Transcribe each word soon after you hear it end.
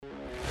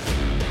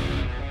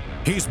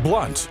He's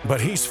blunt, but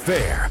he's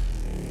fair.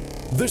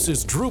 This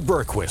is Drew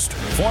Berquist,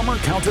 former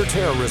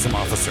counterterrorism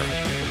officer,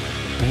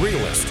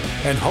 realist,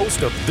 and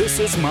host of This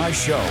Is My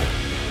Show,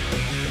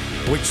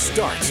 which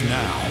starts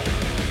now.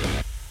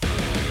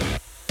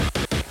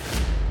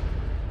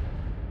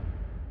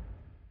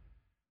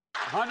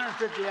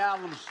 "150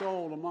 albums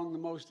sold, among the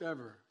most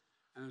ever.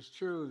 And it's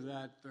true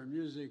that their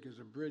music is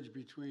a bridge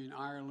between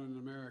Ireland and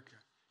America,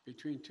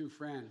 between two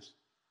friends."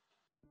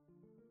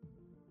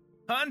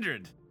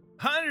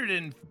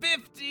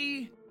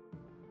 150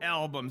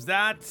 albums.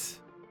 That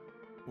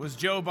was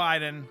Joe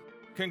Biden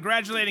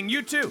congratulating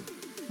U2,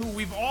 who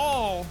we've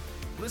all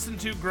listened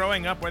to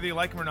growing up, whether you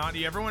like them or not.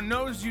 Everyone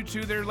knows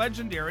U2. They're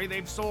legendary.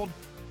 They've sold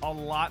a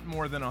lot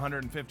more than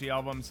 150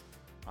 albums.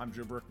 I'm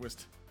Drew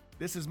Berquist.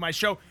 This is my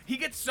show. He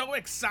gets so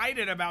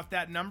excited about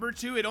that number,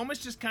 too. It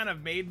almost just kind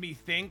of made me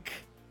think,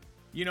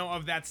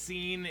 of that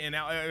scene.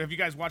 Have you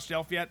guys watched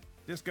Elf yet,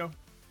 Disco?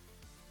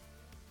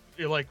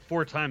 Yeah, like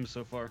 4 times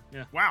so far.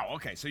 Yeah. Wow.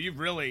 Okay. So you've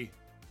really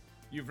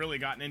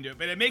gotten into it,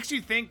 but it makes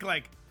you think,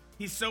 like,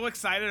 he's so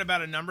excited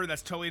about a number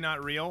that's totally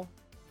not real.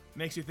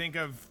 Makes you think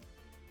of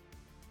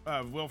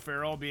Will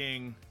Ferrell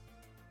being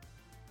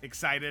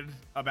excited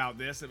about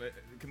this.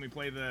 Can we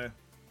play this?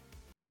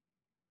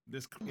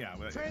 Yeah.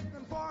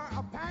 Trading for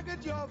a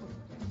package of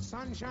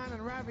sunshine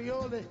and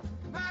ravioli.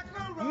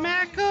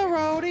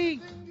 Macaroni.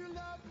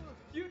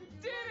 You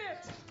did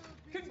it!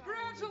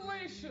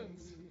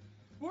 Congratulations!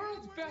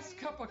 World's best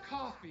cup of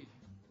coffee.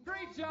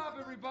 Great job,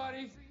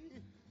 everybody.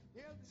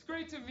 It's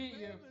great to meet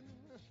you.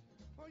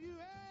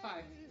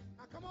 Hi.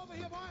 Come over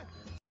here, boy.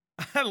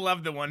 I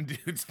love the one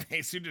dude's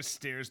face who just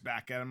stares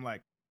back at him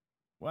like,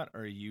 "What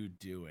are you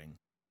doing?"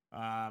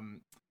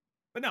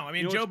 But no, I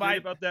mean, Joe Biden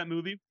about that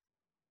movie.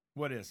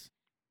 What is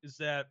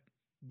that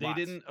they Lots.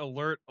 didn't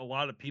alert a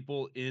lot of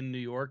people in New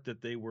York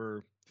that they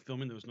were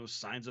filming. There was no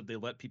signs that they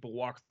let people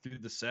walk through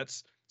the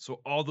sets.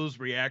 So all those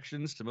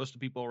reactions to most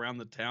of the people around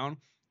the town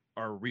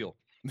are real.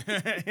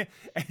 They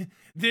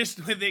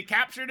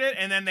captured it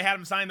and then they had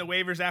him sign the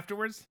waivers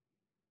afterwards.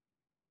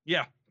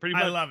 Yeah, pretty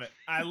much. I love it.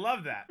 I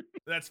love that.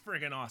 That's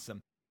freaking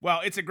awesome. Well,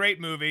 it's a great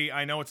movie.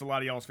 I know it's a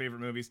lot of y'all's favorite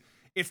movies.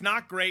 It's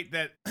not great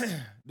that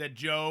that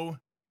Joe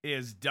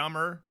is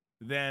dumber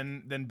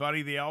than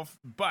Buddy the Elf,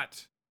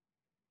 but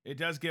it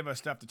does give us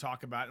stuff to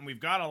talk about, and we've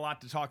got a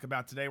lot to talk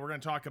about today. We're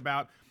going to talk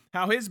about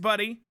how his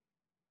buddy,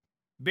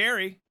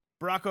 Barry,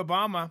 Barack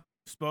Obama,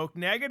 spoke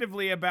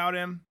negatively about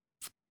him.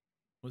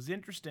 Was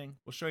interesting.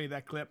 We'll show you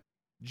that clip.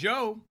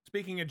 Joe,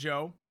 speaking of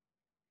Joe,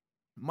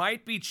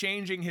 might be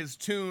changing his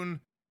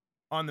tune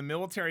on the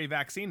military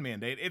vaccine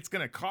mandate. It's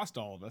going to cost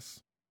all of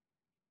us.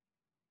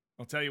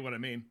 I'll tell you what I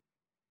mean.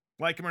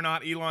 Like him or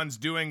not, Elon's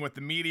doing what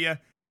the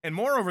media and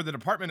moreover the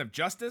Department of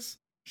Justice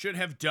should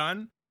have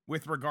done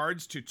with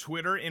regards to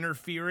Twitter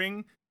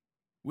interfering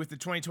with the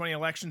 2020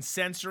 election,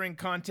 censoring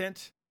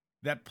content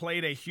that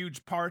played a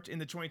huge part in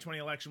the 2020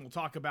 election. We'll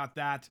talk about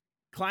that.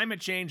 Climate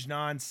change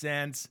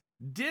nonsense.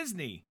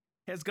 Disney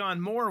has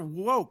gone more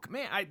woke.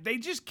 Man, they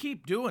just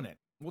keep doing it.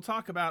 We'll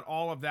talk about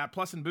all of that,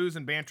 plus in Booze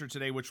and Banter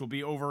today, which will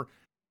be over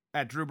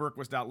at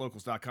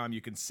drewberquist.locals.com.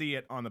 You can see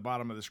it on the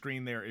bottom of the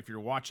screen there if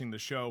you're watching the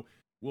show.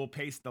 We'll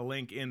paste the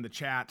link in the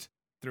chat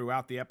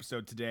throughout the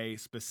episode today,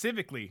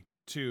 specifically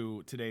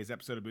to today's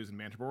episode of Booze and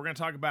Banter. But we're going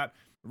to talk about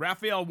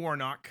Raphael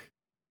Warnock.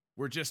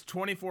 We're just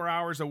 24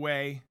 hours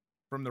away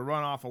from the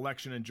runoff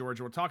election in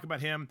Georgia. We'll talk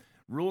about him.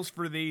 Rules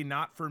for thee,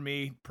 not for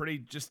me. Pretty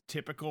just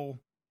typical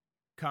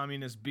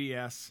communist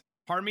BS.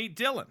 Harmeet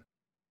Dillon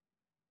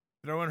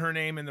throwing her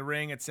name in the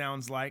ring, it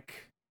sounds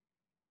like,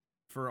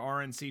 for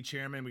RNC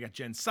chairman. We got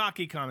Jen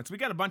Psaki comments. We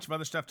got a bunch of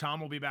other stuff. Tom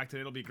will be back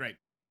today. It'll be great.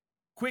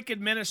 Quick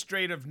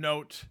administrative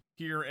note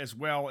here as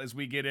well as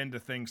we get into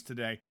things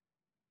today.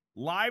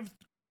 Live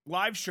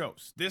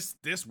shows. This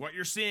what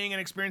you're seeing and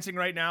experiencing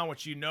right now,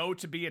 what you know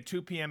to be at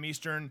 2 p.m.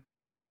 Eastern,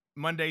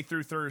 Monday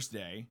through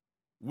Thursday,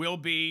 will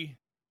be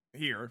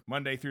here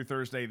Monday through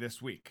Thursday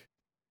this week.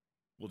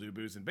 We'll do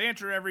Booze and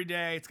Banter every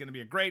day. It's going to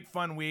be a great,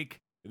 fun week.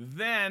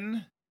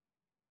 Then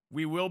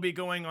we will be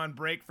going on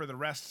break for the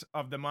rest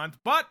of the month.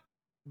 But,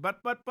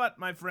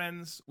 my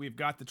friends, we've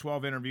got the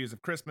 12 interviews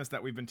of Christmas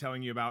that we've been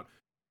telling you about,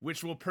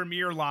 which will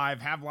premiere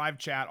live, have live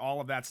chat,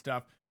 all of that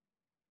stuff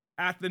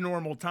at the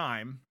normal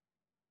time,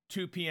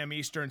 2 p.m.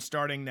 Eastern,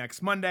 starting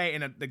next Monday.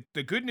 And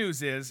the good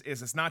news is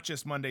it's not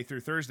just Monday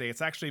through Thursday.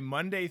 It's actually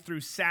Monday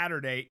through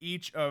Saturday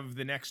each of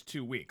the next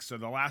 2 weeks. So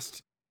the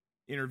last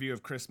interview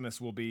of Christmas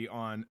will be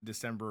on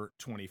December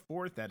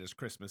 24th. That is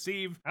Christmas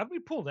Eve. How'd we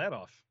pull that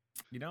off?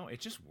 It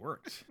just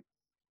worked.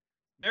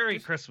 Merry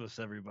Christmas,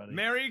 everybody.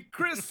 Merry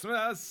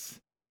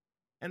Christmas.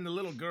 And the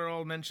little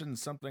girl mentioned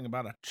something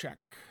about a check.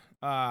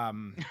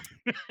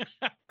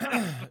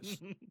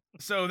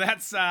 So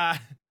that's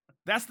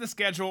the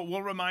schedule.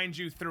 We'll remind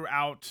you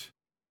throughout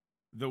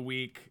the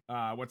week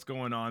what's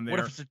going on there.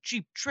 What if it's a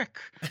cheap trick?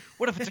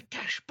 What if it's a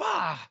cash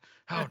bar?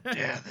 How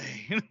dare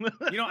they?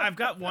 I've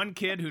got one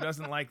kid who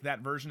doesn't like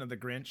that version of the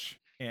Grinch,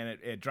 and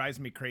it drives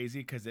me crazy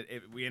because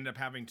we end up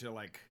having to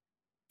like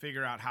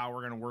figure out how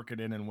we're going to work it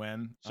in and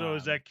when. So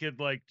is that kid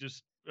like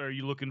just Are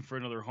you looking for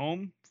another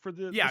home for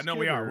the? Yeah, this no, kid,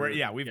 we are.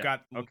 or- We've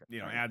got Okay.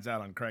 All right. ads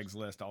out on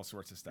Craigslist, all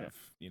sorts of stuff.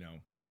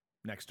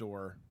 Next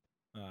door,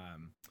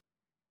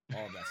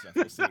 all of that stuff.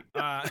 We'll see.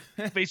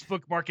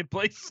 Facebook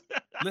Marketplace.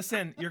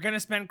 Listen, you're gonna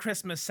spend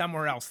Christmas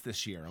somewhere else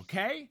this year,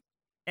 okay?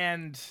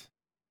 And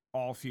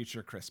all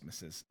future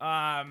Christmases.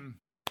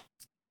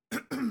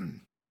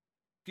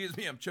 Excuse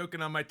me, I'm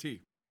choking on my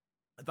tea.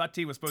 I thought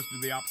tea was supposed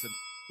to be the opposite.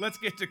 Let's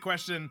get to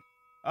question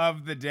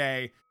of the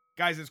day.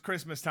 Guys, it's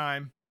Christmas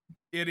time.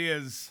 It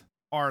is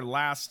our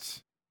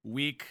last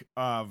week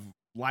of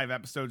live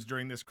episodes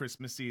during this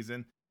Christmas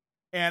season.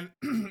 And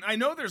I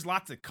know there's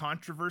lots of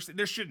controversy.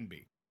 There shouldn't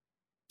be.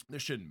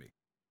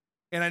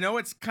 And I know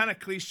it's kind of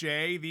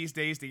cliche these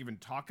days to even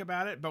talk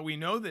about it, but we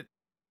know that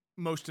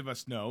most of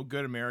us know,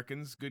 good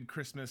Americans, good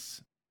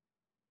Christmas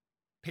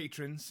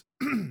patrons,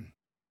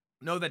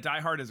 know that Die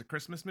Hard is a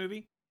Christmas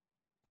movie.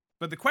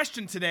 But the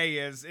question today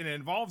is, and it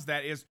involves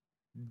that, is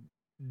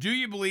do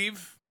you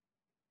believe,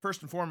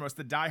 first and foremost,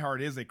 that Die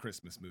Hard is a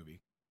Christmas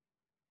movie?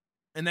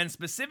 And then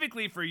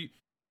specifically for you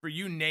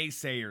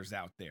naysayers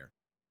out there,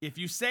 if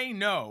you say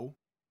no,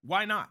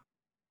 why not?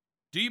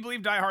 Do you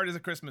believe Die Hard is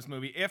a Christmas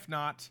movie? If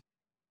not,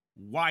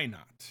 why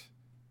not?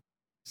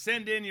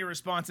 Send in your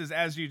responses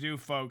as you do,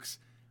 folks.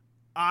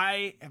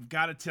 I have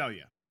got to tell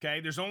you, okay,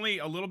 there's only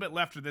a little bit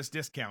left of this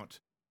discount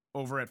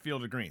over at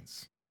Field of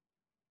Greens.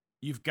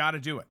 You've got to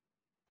do it.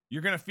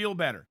 You're going to feel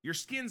better. Your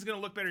skin's going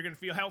to look better. You're going to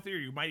feel healthier.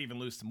 You might even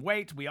lose some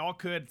weight. We all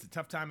could. It's a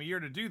tough time of year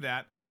to do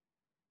that.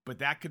 But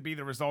that could be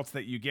the results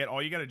that you get.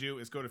 All you got to do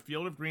is go to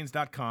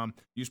fieldofgreens.com.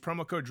 Use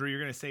promo code Drew.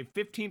 You're going to save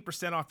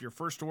 15% off your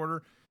first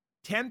order.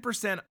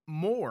 10%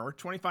 more,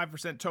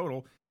 25%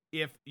 total,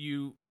 if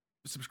you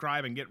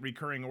subscribe and get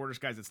recurring orders.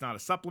 Guys, it's not a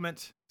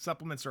supplement.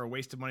 Supplements are a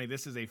waste of money.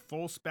 This is a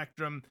full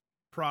spectrum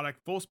product.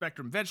 Full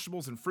spectrum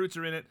vegetables and fruits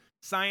are in it.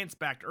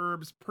 Science-backed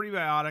herbs,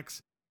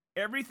 prebiotics.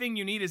 Everything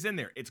you need is in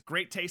there. It's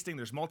great tasting.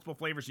 There's multiple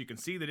flavors. You can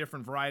see the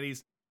different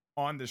varieties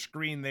on the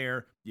screen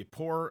there. You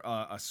pour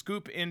a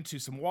scoop into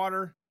some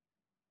water,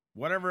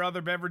 whatever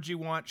other beverage you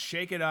want,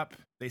 shake it up.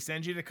 They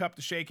send you the cup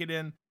to shake it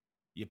in.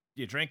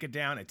 You drink it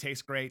down. It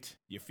tastes great.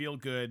 You feel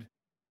good.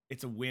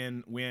 It's a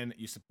win-win.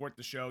 You support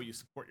the show. You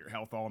support your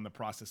health all in the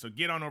process. So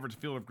get on over to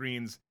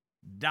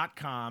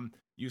fieldofgreens.com.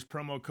 Use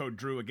promo code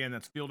Drew. Again,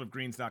 that's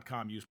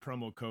fieldofgreens.com. Use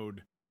promo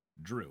code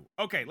Drew.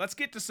 Okay, let's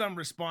get to some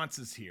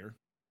responses here.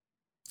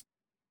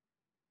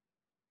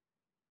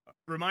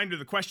 Reminder,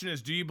 the question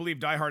is, do you believe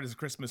Die Hard is a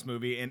Christmas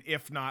movie? And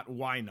if not,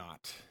 why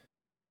not?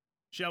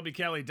 Shelby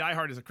Kelly, Die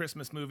Hard is a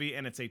Christmas movie,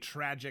 and it's a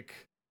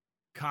tragic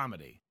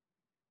comedy.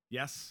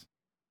 Yes?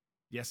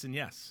 Yes and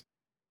yes.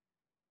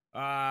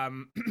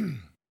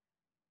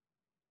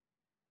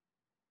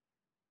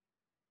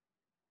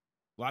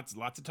 Lots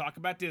of talk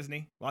about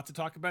Disney. Let's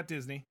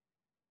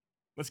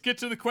get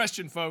to the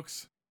question,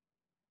 folks.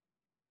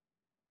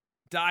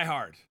 Die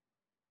Hard.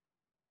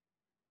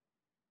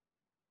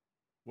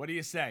 What do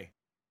you say?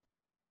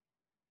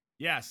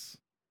 Yes.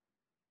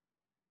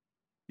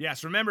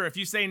 Yes, remember, if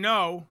you say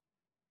no...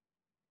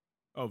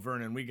 Oh,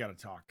 Vernon, we got to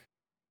talk.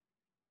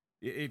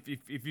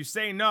 If you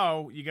say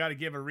no, you got to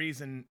give a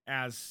reason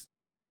as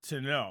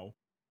to no.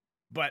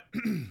 But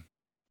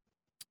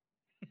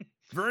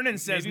Vernon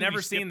says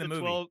never seen the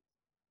movie.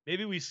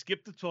 Maybe we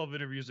skip the 12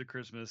 interviews at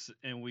Christmas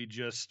and we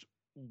just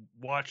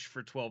watch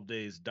for 12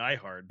 days Die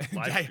Hard,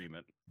 live stream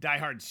it. Die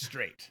Hard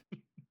straight.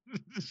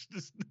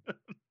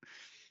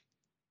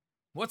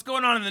 What's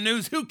going on in the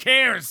news? Who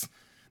cares?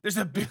 There's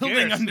a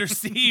building under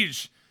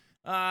siege.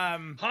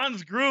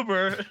 Hans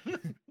Gruber.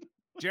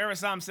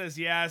 Jerasam says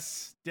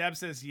yes. Deb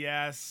says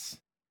yes.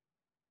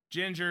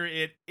 Ginger,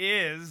 it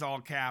is, all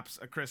caps,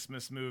 a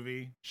Christmas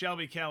movie.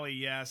 Shelby Kelly,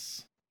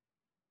 yes.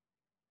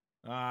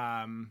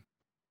 All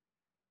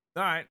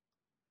right.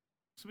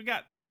 So we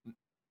got...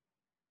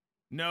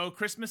 No,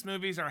 Christmas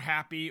movies are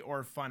happy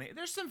or funny.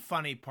 There's some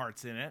funny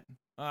parts in it.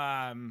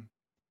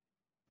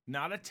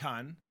 Not a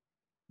ton,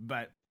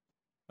 but...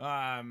 Theo,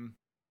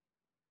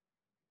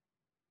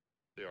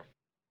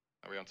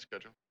 are we on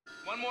schedule?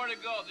 One more to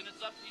go, then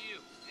it's up to you.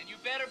 And you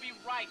better be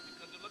right,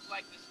 because it looks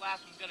like this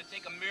last one's gonna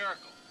take a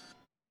miracle.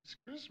 It's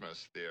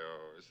Christmas, Theo.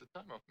 It's the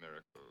time of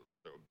miracles.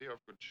 So be of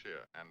good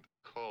cheer and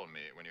call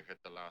me when you hit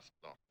the last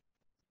block.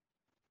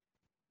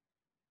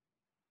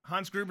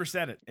 Hans Gruber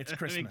said it. It's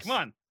Christmas. I mean, come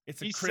on.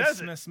 It's a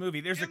Christmas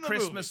movie. There's a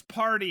Christmas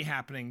party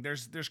happening.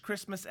 There's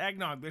Christmas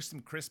eggnog. There's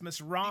some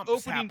Christmas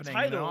romps happening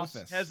in the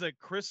office. Has a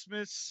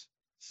Christmas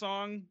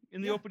song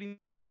in the opening.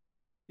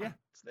 Yeah.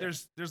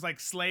 There's like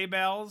sleigh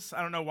bells.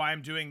 I don't know why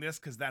I'm doing this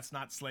because that's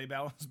not sleigh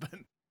bells, but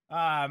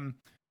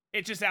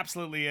it just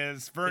absolutely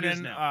is.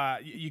 Vernon,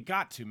 you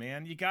got to,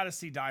 man. You got to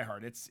see Die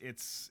Hard.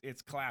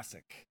 It's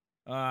classic.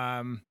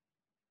 All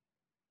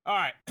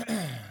right.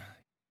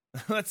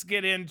 Let's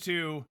get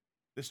into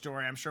the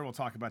story. I'm sure we'll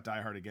talk about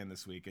Die Hard again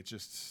this week.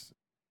 It's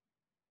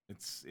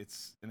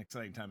an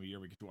exciting time of year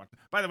we get to watch.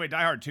 By the way,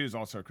 Die Hard 2 is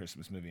also a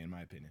Christmas movie in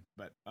my opinion.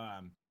 But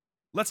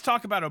let's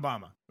talk about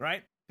Obama,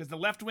 right? Because the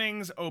left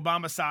wing's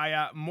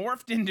Obama-siah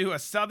morphed into a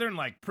southern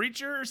like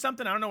preacher or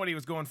something. I don't know what he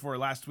was going for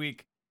last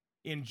week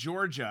in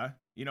Georgia.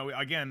 You know,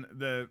 again,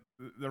 the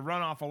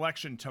runoff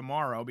election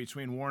tomorrow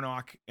between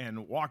Warnock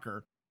and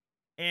Walker.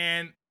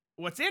 And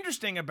what's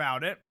interesting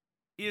about it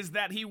is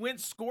that he went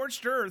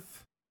scorched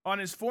earth on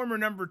his former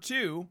number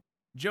 2,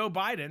 Joe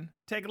Biden.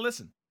 Take a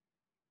listen.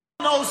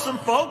 I know some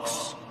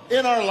folks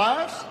in our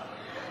lives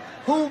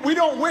who we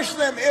don't wish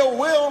them ill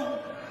will.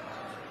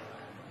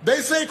 They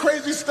say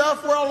crazy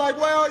stuff. We're all like,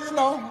 well, you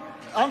know,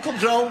 Uncle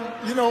Joe,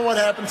 you know what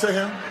happened to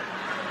him.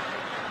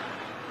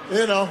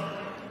 You know,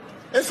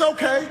 it's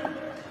okay.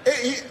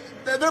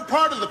 They're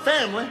part of the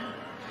family,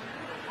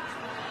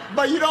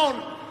 but you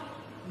don't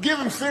give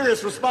them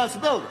serious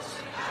responsibilities.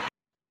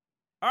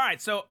 All right,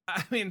 so,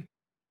 I mean,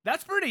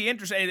 that's pretty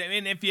interesting. I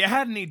mean, if you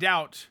had any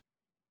doubt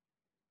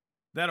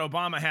that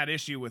Obama had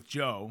issue with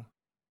Joe,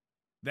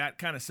 that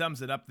kind of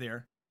sums it up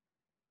there.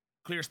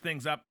 Clears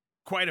things up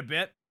quite a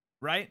bit,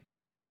 right?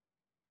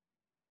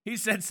 He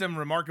said some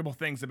remarkable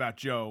things about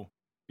Joe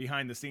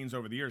behind the scenes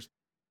over the years.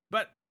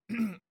 But,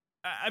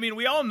 I mean,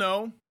 we all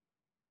know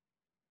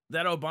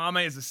that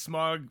Obama is a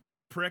smug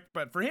prick,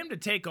 but for him to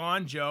take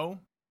on Joe,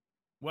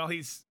 well,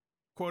 he's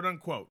quote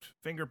unquote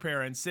finger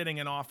paring, sitting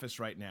in office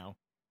right now,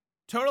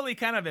 totally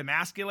kind of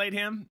emasculate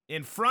him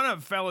in front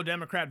of fellow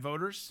Democrat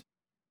voters.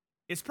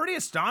 It's pretty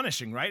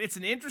astonishing, right? It's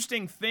an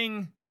interesting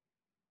thing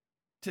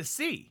to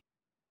see.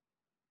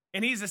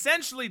 And he's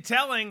essentially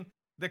telling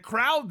the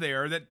crowd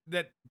there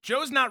that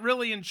Joe's not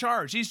really in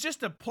charge. He's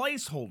just a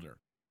placeholder,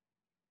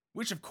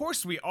 which of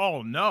course we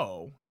all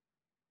know.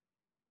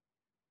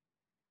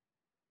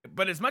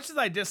 But as much as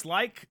I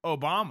dislike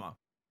Obama,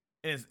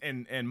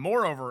 and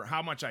moreover,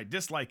 how much I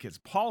dislike his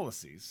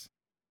policies,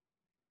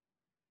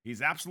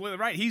 he's absolutely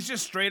right. He's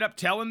just straight up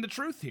telling the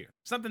truth here.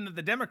 Something that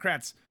the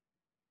Democrats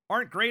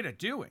aren't great at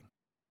doing.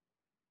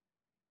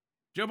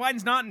 Joe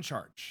Biden's not in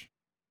charge.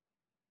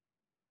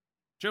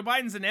 Joe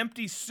Biden's an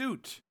empty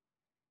suit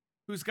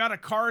who's got a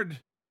card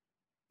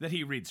that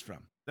he reads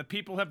from, that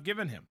people have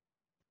given him.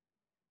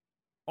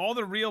 All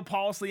the real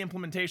policy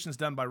implementations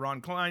done by Ron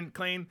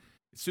Klain,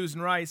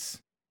 Susan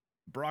Rice,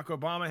 Barack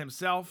Obama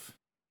himself.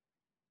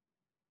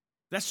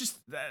 That's just,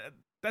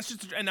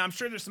 and I'm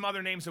sure there's some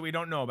other names that we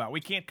don't know about.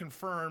 We can't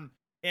confirm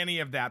any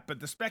of that, but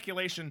the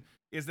speculation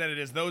is that it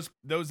is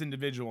those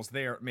individuals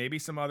there, maybe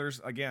some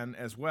others again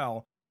as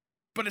well,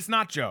 but it's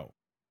not Joe,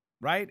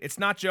 right? It's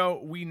not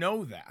Joe. We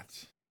know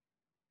that.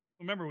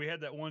 Remember, we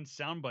had that one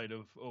soundbite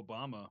of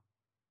Obama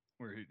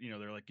where, you know,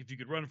 they're like, if you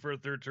could run for a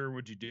third term,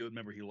 would you do it?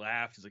 Remember, he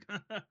laughed. He's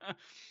like,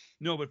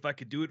 no, but if I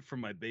could do it from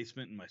my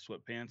basement in my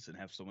sweatpants and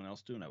have someone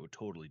else do it, I would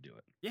totally do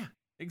it. Yeah,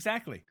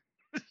 exactly.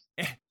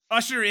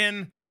 Usher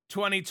in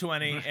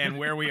 2020 and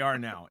where we are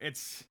now.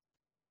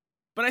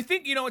 But I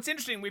think, you know, it's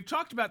interesting. We've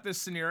talked about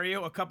this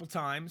scenario a couple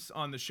times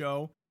on the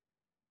show.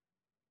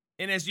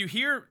 And as you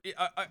hear,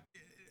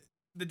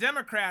 the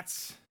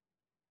Democrats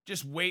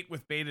just wait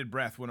with bated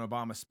breath when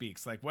Obama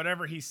speaks. Like,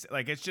 whatever he's,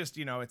 like, it's just,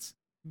 you know, it's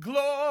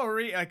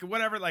glory, like,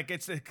 whatever, like,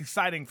 it's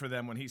exciting for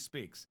them when he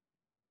speaks.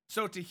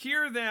 So to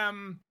hear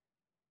them,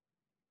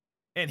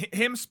 and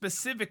him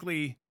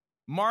specifically,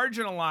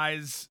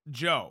 marginalize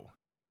Joe,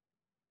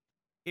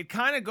 it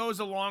kind of goes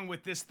along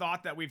with this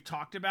thought that we've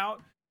talked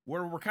about,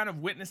 where we're kind of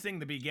witnessing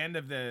the beginning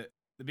of the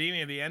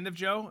beginning of the end of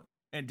Joe,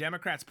 and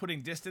Democrats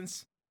putting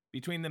distance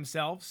between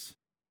themselves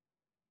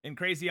and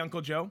crazy Uncle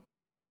Joe.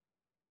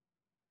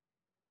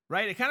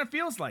 Right? It kind of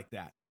feels like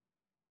that.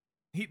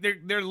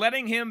 They're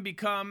letting him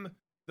become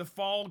the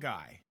fall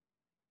guy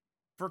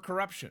for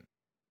corruption.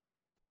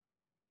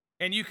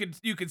 And you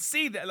could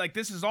see that, like,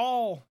 this is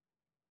all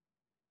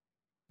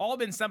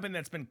been something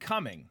that's been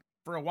coming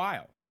for a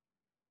while.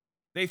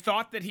 They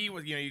thought that he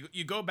was, you know,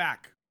 you go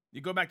back to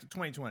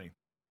 2020.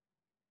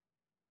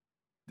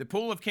 The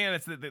pool of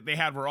candidates that they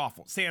had were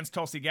awful. Sans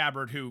Tulsi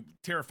Gabbard, who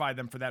terrified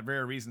them for that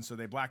very reason, so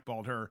they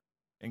blackballed her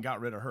and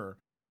got rid of her.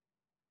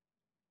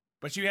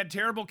 But you had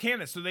terrible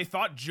candidates, so they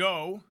thought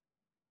Joe,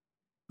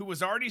 who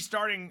was already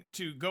starting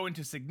to go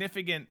into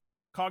significant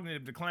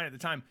cognitive decline at the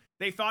time,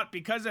 they thought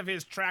because of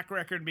his track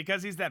record,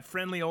 because he's that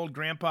friendly old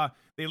grandpa,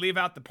 they leave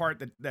out the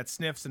part that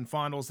sniffs and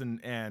fondles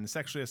and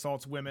sexually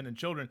assaults women and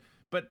children,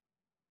 but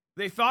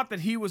they thought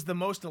that he was the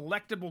most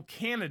electable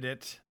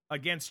candidate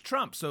against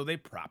Trump, so they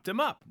propped him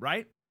up,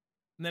 right?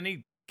 And then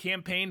he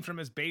campaigned from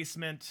his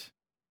basement,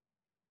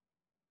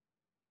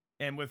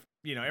 and with,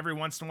 you know, every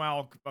once in a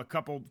while, a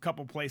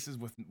couple places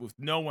with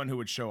no one who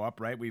would show up,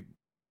 right? We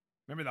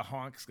remember the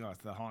honks. God,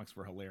 the honks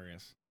were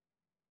hilarious.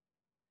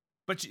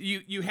 But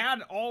you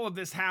had all of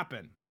this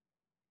happen,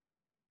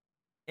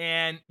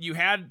 and you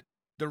had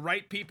the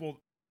right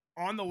people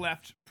on the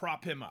left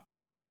prop him up.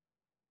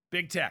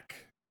 Big tech,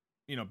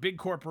 you know, big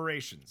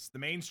corporations, the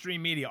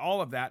mainstream media,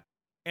 all of that.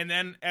 And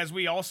then, as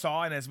we all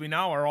saw, and as we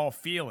now are all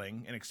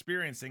feeling and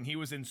experiencing, he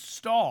was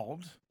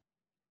installed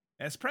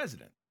as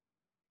president.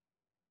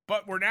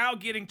 But we're now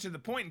getting to the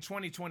point in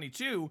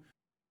 2022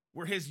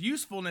 where his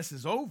usefulness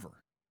is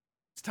over.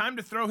 It's time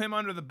to throw him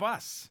under the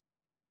bus.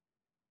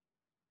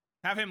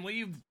 Have him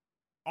leave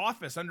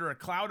office under a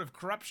cloud of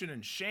corruption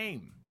and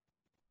shame.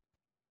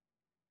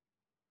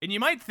 And you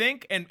might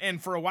think,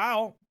 and for a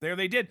while there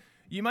they did,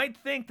 you might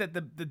think that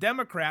the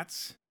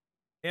Democrats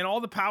and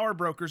all the power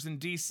brokers in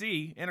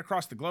D.C. and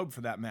across the globe,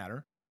 for that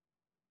matter,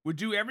 would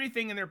do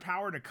everything in their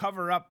power to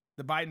cover up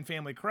the Biden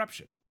family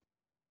corruption.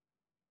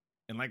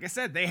 And like I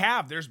said, they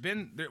have.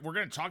 We're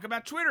going to talk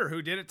about Twitter,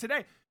 who did it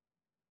today.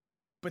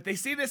 But they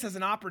see this as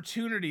an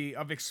opportunity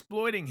of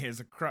exploiting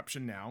his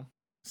corruption now,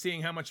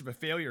 seeing how much of a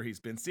failure he's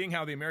been, seeing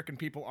how the American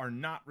people are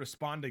not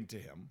responding to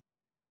him.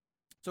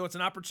 So it's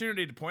an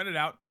opportunity to point it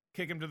out,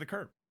 kick him to the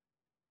curb.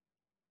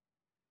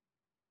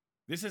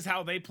 This is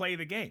how they play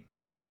the game.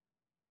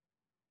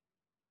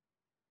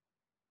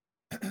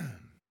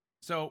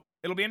 So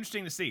it'll be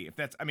interesting to see if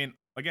that's, I mean,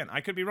 again,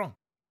 I could be wrong.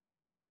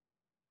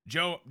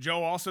 Joe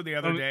also the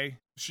other day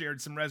shared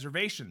some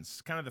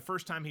reservations, kind of the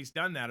first time he's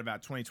done that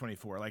about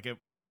 2024. Like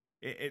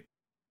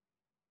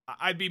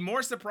I'd be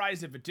more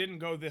surprised if it didn't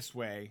go this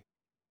way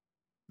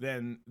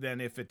than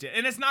if it did.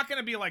 And it's not going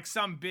to be like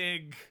some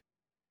big,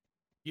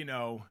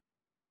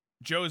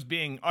 Joe's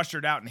being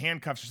ushered out in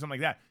handcuffs or something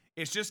like that.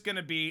 It's just going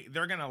to be,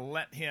 they're going to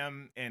let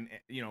him and,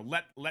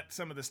 let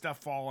some of the stuff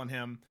fall on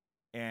him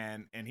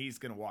and he's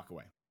going to walk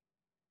away.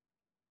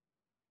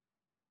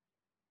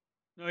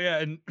 Oh yeah.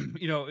 And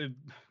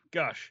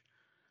gosh,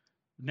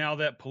 now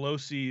that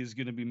Pelosi is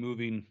going to be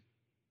moving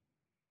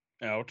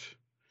out,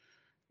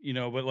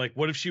 but like,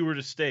 what if she were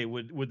to stay?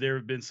 Would there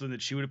have been something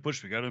that she would have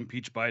pushed? We got to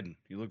impeach Biden.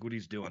 You look what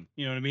he's doing.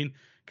 You know what I mean?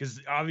 Because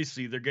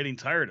obviously they're getting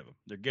tired of him.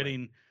 They're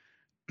getting,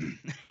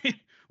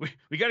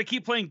 we got to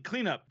keep playing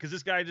cleanup because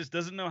this guy just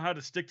doesn't know how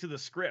to stick to the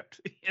script.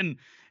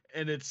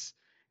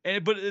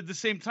 But at the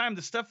same time,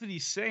 the stuff that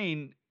he's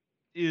saying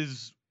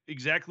is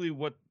exactly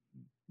what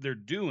they're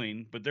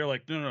doing. But they're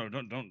like, no,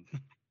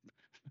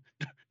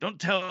 don't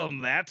tell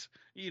them that.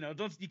 You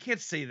can't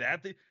say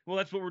that. Well,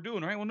 that's what we're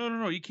doing, right? Well,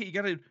 no, you can't. You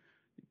got to.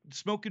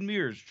 Smoke and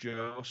mirrors,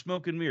 Joe.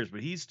 Smoke and mirrors.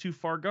 But he's too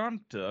far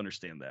gone to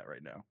understand that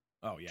right now.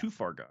 Oh, yeah. Too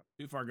far gone.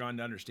 Too far gone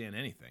to understand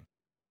anything.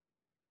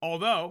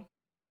 Although,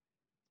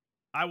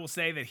 I will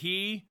say that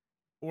he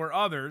or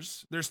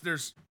others,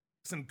 there's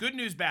some good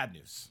news, bad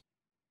news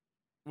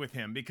with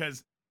him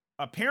because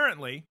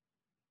apparently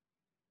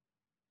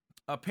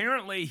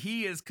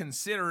he is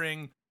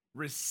considering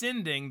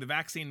rescinding the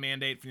vaccine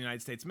mandate for the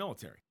United States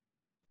military.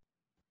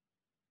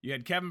 You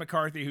had Kevin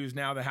McCarthy, who's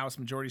now the House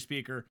Majority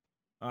Speaker,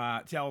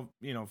 tell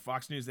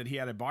Fox News that he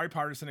had a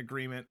bipartisan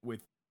agreement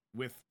with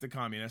the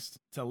communists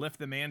to lift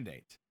the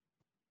mandate.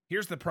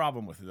 Here's the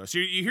problem with it, though. So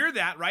you hear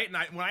that, right? And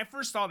when I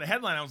first saw the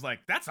headline, I was like,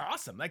 "That's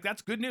awesome! Like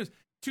that's good news."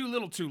 Too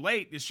little, too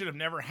late. This should have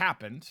never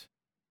happened.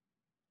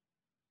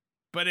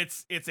 But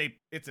it's a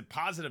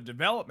positive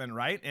development,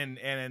 right?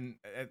 And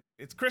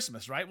it's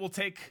Christmas, right? We'll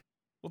take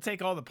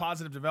all the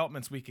positive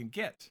developments we can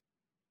get.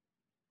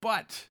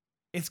 But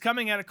it's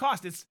coming at a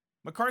cost.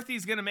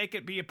 McCarthy's going to make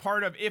it be a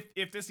part of,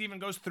 if this even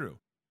goes through,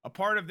 a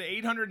part of the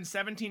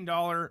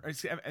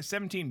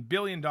 $17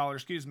 billion,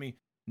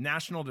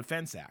 National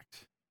Defense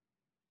Act.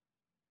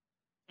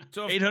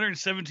 So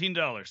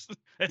 $817.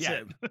 That's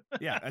it.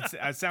 Yeah,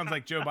 that sounds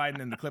like Joe Biden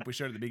in the clip we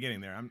showed at the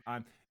beginning there.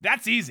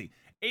 That's easy.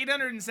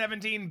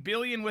 $817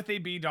 billion with a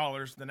B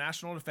dollars, the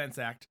National Defense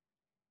Act.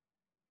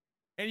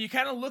 And you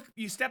kind of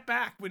you step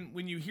back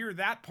when you hear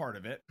that part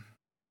of it,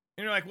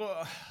 and you're like,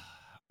 well,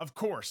 of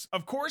course,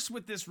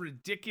 with this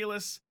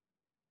ridiculous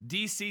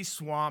DC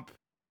swamp,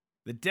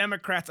 the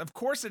Democrats, of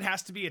course it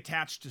has to be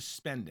attached to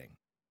spending.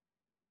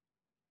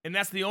 And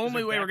that's the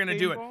only way we're going to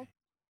do involved?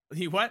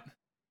 It. What?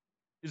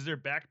 Is there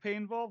back pay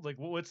involved? Like,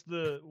 what's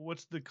the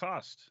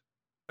cost?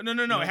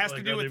 No. It has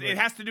to do with it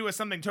has to do with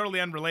something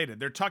totally unrelated.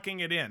 They're tucking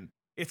it in.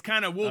 It's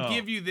kind of we'll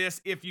give you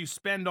this if you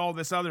spend all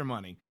this other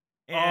money.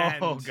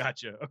 And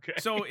gotcha. Okay.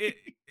 So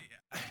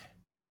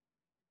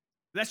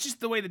that's just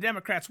the way the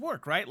Democrats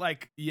work, right?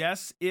 Like,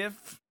 yes,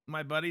 if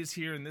my buddies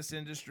here in this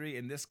industry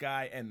and this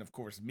guy and of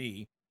course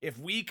me, if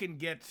we can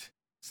get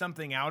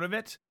something out of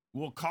it,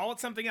 we'll call it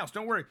something else.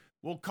 Don't worry.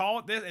 We'll call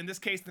it this, in this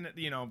case,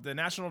 the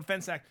National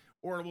Defense Act,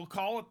 or we'll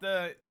call it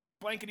the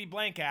blankety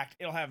blank act.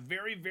 It'll have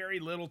very, very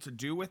little to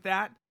do with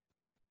that,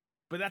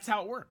 but that's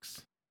how it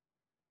works.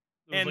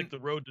 It was like the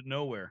road to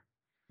nowhere.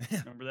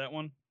 Remember that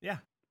one? Yeah.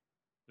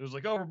 It was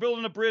like, we're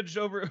building a bridge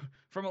over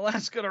from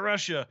Alaska to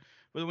Russia.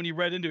 But when you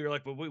read into it, you're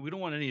like, but wait, we don't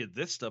want any of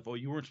this stuff. Oh,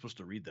 you weren't supposed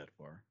to read that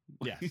far.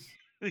 Yes.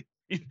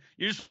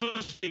 You're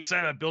supposed to be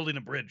excited about building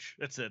a bridge.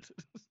 That's it.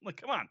 Like,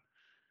 come on.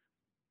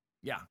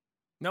 Yeah.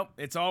 Nope.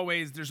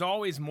 There's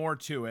always more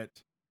to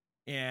it.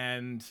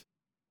 And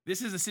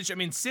this is a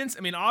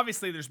situation.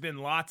 Obviously there's been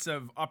lots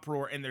of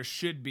uproar, and there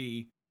should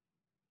be,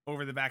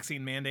 over the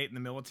vaccine mandate in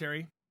the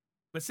military.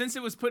 But since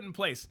it was put in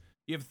place,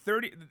 you have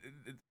 30,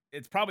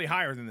 it's probably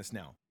higher than this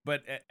now,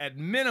 but at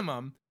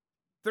minimum,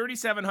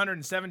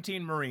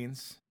 3,717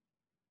 Marines,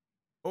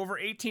 over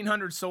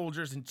 1,800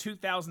 soldiers, and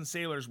 2,000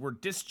 sailors were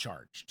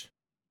discharged.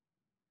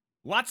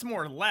 Lots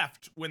more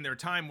left when their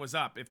time was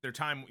up, if their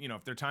time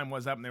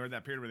was up and they were at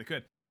that period where they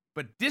could,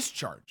 but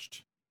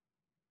discharged.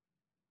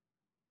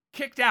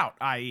 Kicked out,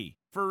 i.e.,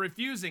 for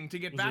refusing to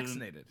get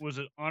vaccinated. Was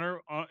it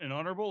an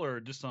honorable or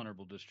a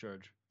dishonorable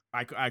discharge?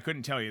 I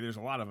couldn't tell you. There's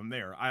a lot of them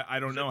there. I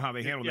don't know how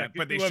they handled that,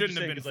 but they shouldn't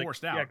have been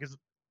forced out. Yeah, because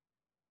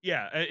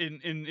Yeah,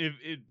 and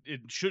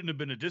it shouldn't have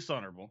been a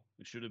dishonorable.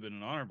 It should have been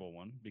an honorable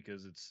one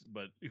because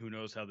but who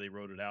knows how they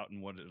wrote it out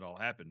and what it all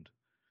happened.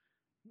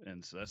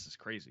 And so that's just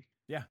crazy.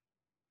 Yeah.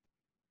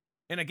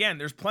 And again,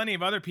 there's plenty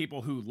of other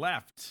people who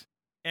left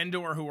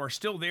and/or who are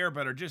still there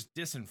but are just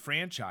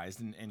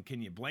disenfranchised, and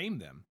can you blame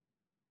them?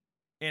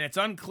 And it's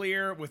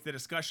unclear with the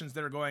discussions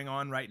that are going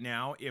on right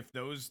now if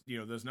those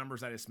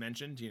numbers I just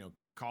mentioned,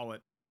 call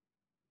it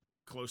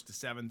close to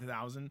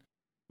 7,000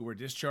 who were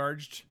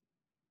discharged,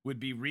 would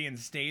be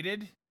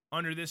reinstated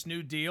under this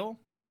new deal.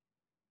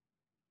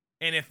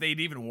 And if they'd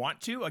even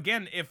want to.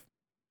 Again,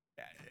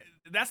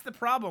 that's the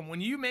problem. When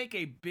you make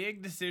a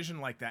big decision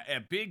like that, a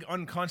big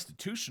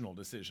unconstitutional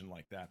decision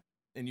like that,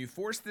 and you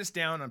force this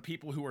down on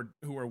people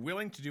who are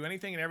willing to do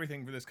anything and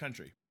everything for this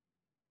country,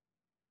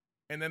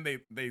 and then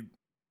they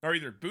are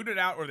either booted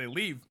out or they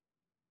leave,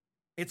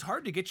 it's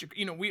hard to get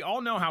we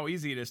all know how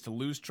easy it is to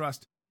lose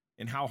trust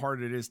and how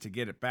hard it is to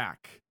get it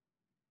back.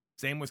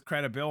 Same with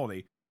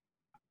credibility.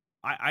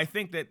 I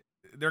think that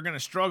they're going to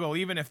struggle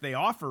even if they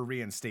offer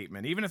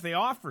reinstatement, even if they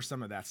offer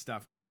some of that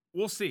stuff.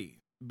 We'll see.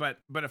 But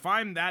if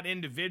I'm that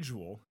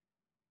individual,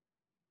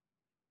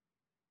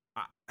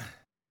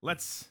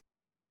 let's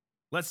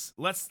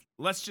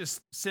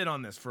just sit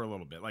on this for a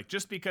little bit. Like,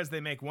 just because they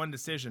make one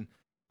decision,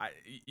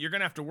 you're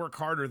going to have to work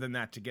harder than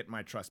that to get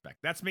my trust back.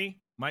 That's me.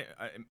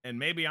 And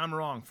maybe I'm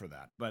wrong for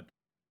that, but.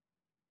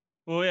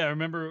 Well, yeah, I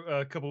remember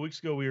a couple of weeks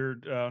ago we were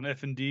on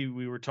F&D.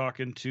 We were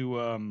talking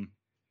to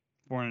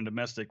Foreign and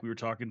Domestic. We were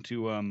talking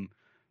to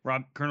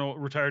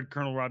retired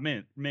Colonel Rob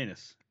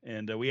Maness,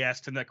 and we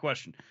asked him that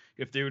question: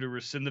 if they were to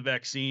rescind the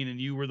vaccine and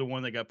you were the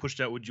one that got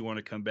pushed out, would you want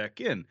to come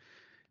back in?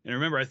 And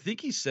remember, I think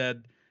he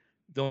said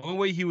the only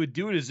way he would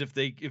do it is if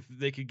they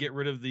could get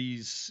rid of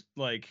these,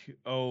 like,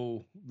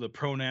 the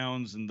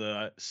pronouns and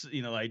the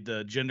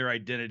gender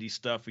identity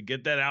stuff, and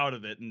get that out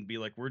of it and be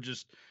like, we're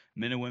just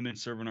men and women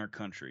serving our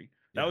country.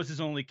 That was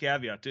his only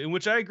caveat to, in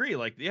which I agree.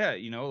 Like, yeah,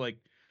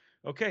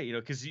 okay,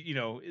 because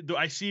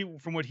I see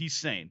from what he's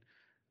saying,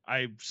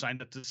 I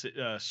signed up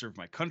to serve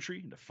my country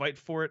and to fight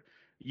for it.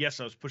 Yes,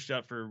 I was pushed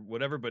out for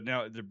whatever, but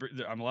now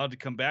I'm allowed to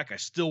come back. I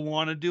still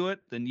want to do it.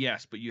 Then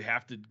yes, but you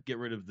have to get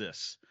rid of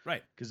this,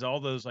 right? Because all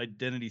those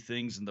identity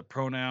things and the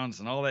pronouns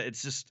and all that,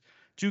 it's just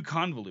too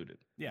convoluted.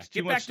 Yeah,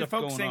 get back to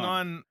focusing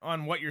on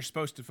what you're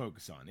supposed to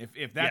focus on.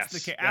 If that's the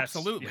case,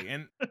 absolutely. Yeah.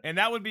 And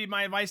that would be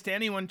my advice to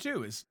anyone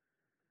too. Is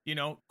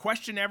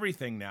question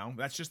everything now.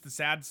 That's just the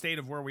sad state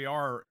of where we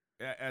are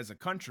as a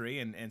country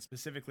and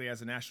specifically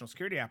as a national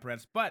security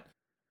apparatus. But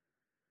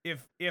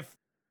if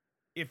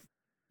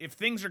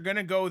things are going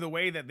to go the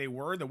way that they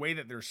were, the way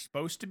that they're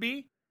supposed to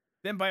be,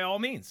 then by all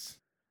means,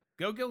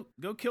 go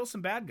kill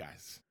some bad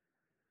guys.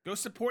 Go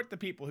support the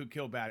people who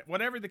kill bad,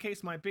 whatever the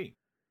case might be.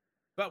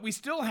 But we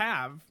still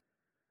have,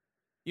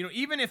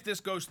 even if this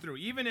goes through,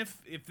 even if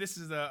this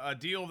is a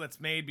deal that's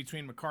made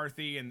between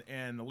McCarthy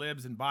and the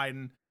libs and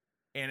Biden,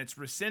 and it's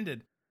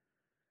rescinded,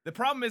 the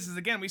problem is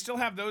again, we still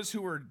have those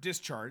who were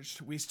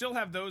discharged. We still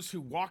have those who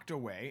walked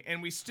away,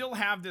 and we still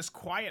have this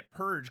quiet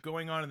purge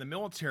going on in the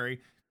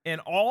military,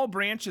 and all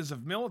branches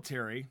of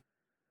military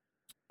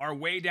are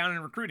way down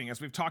in recruiting,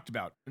 as we've talked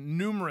about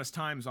numerous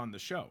times on the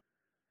show.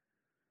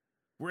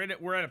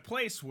 We're at a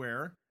place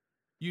where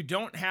you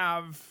don't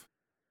have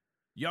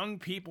young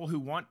people who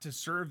want to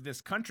serve this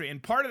country,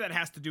 and part of that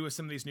has to do with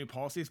some of these new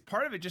policies.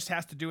 Part of it just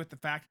has to do with the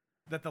fact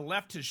that the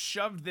left has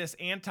shoved this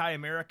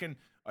anti-American,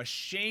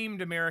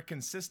 ashamed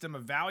American system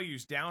of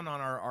values down on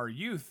our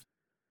youth,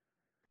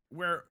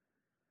 where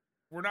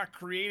we're not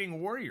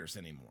creating warriors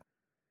anymore.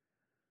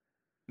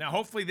 Now,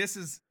 hopefully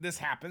this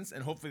happens,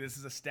 and hopefully this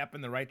is a step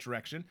in the right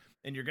direction,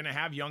 and you're going to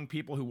have young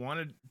people who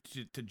wanted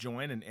to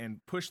join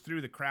and push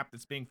through the crap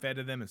that's being fed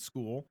to them in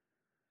school,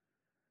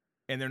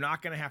 and they're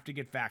not going to have to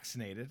get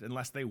vaccinated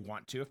unless they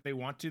want to. If they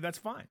want to, that's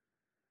fine.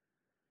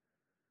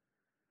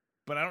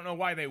 But I don't know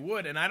why they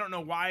would, and I don't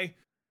know why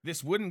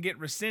this wouldn't get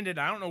rescinded.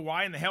 I don't know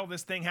why in the hell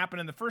this thing happened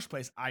in the first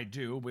place. I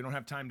do. We don't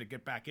have time to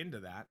get back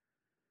into that.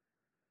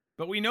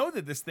 But we know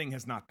that this thing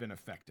has not been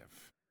effective.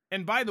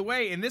 And by the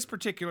way, in this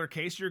particular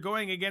case, you're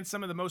going against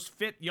some of the most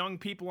fit young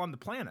people on the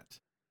planet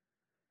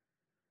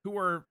who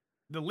are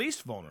the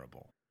least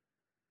vulnerable.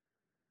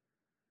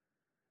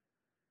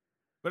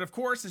 But of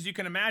course, as you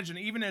can imagine,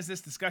 even as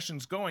this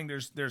discussion's going,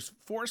 there's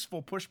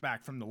forceful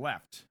pushback from the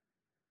left.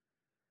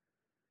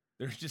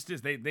 There just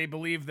is. They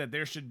believe that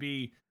there should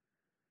be,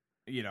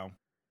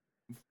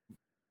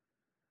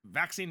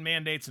 vaccine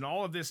mandates and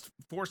all of this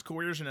forced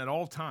coercion at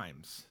all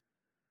times.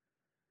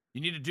 You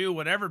need to do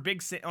whatever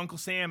Uncle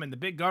Sam and the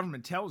big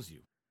government tells you.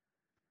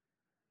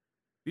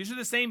 These are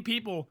the same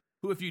people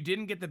who, if you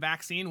didn't get the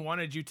vaccine,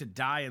 wanted you to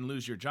die and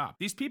lose your job.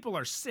 These people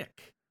are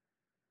sick.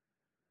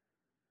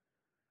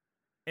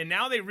 And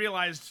now they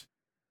realized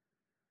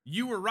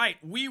you were right.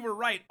 We were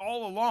right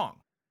all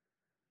along.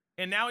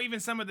 And now even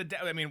some of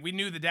we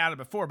knew the data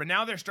before, but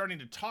now they're starting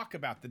to talk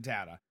about the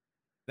data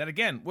that,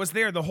 again, was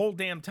there the whole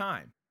damn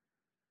time.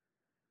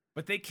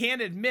 But they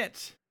can't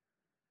admit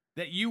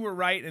that you were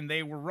right and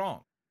they were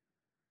wrong.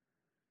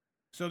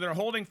 So they're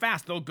holding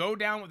fast. They'll go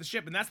down with the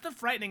ship. And that's the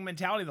frightening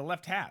mentality the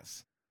left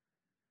has.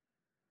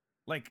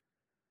 Like,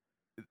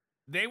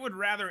 they would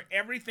rather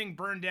everything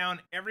burn down,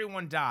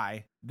 everyone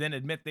die, than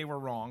admit they were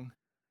wrong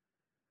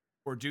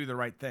or do the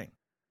right thing.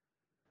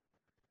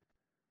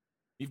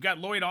 You've got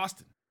Lloyd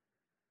Austin,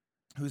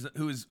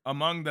 who's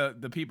among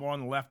the people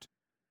on the left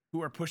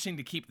who are pushing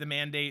to keep the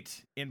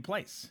mandate in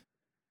place.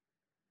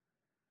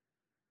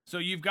 So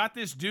you've got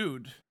this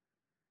dude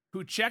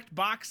who checked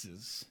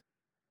boxes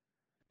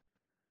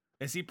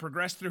as he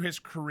progressed through his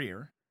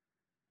career,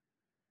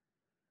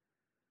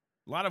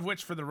 a lot of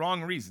which for the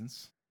wrong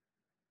reasons,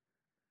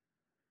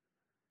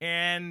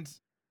 and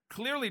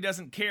clearly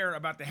doesn't care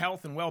about the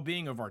health and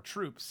well-being of our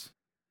troops.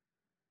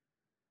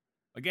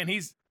 Again,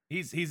 he's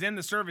in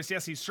the service.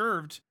 Yes, he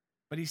served,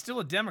 but he's still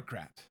a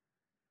Democrat.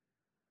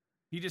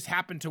 He just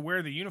happened to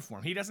wear the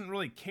uniform. He doesn't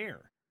really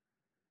care.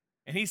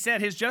 And he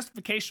said his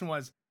justification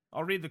was,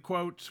 I'll read the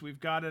quote. We've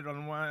got it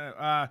on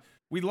one.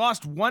 We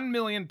lost 1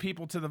 million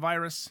people to the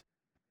virus.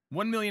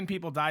 1 million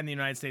people died in the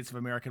United States of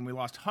America, and we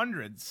lost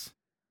hundreds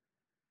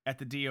at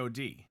the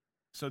DOD.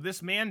 So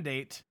this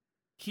mandate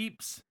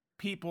keeps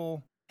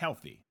people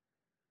healthy,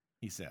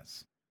 he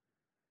says.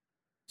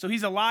 So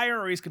he's a liar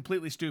or he's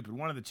completely stupid,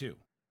 one of the two.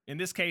 In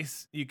this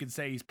case, you could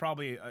say he's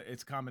probably,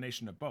 it's a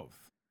combination of both.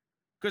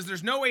 Because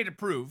there's no way to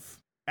prove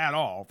at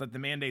all that the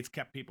mandates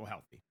kept people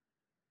healthy.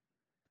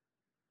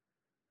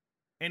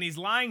 And he's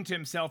lying to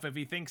himself if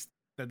he thinks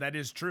that that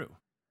is true.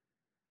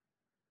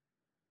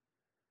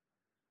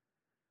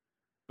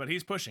 But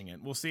he's pushing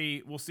it. We'll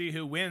see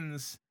who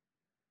wins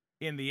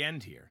in the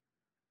end here.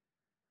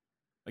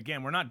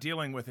 Again, we're not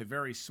dealing with a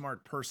very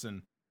smart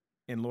person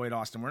in Lloyd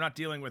Austin. We're not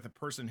dealing with a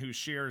person who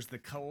shares the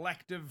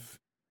collective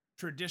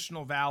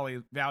traditional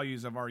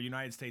values of our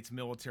United States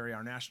military,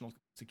 our national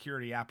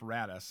security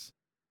apparatus.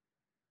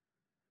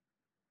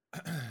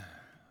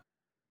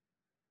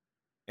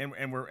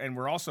 And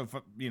we're also,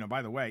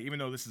 by the way, even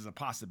though this is a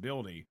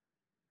possibility,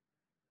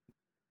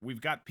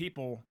 we've got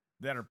people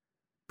that are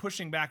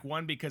pushing back,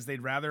 one, because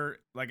they'd rather,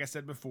 like I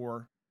said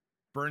before,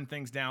 burn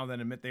things down than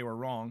admit they were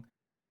wrong.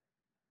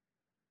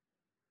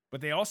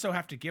 But they also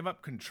have to give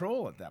up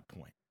control at that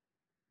point.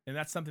 And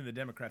that's something the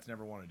Democrats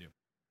never want to do.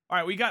 All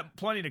right, we got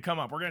plenty to come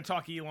up. We're going to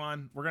talk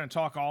Elon. We're going to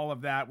talk all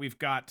of that. We've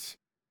got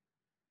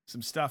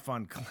some stuff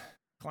on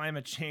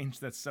climate change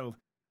that's so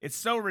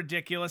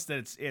ridiculous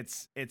that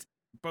it's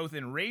both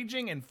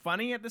enraging and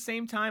funny at the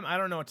same time. I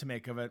don't know what to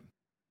make of it.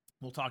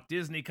 We'll talk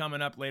Disney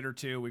coming up later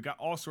too. We've got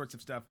all sorts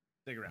of stuff.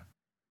 Stick around.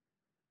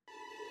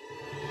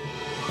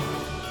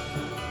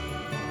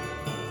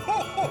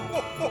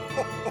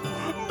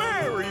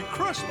 Merry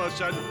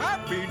Christmas and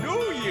Happy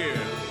New Year!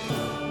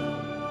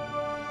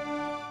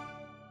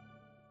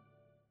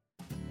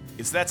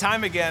 It's that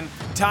time again.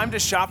 Time to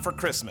shop for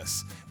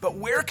Christmas. But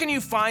where can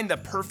you find the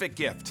perfect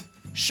gift?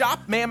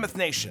 Shop Mammoth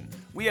Nation.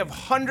 We have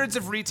hundreds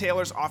of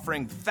retailers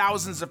offering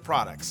thousands of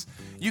products.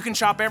 You can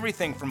shop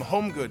everything from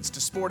home goods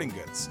to sporting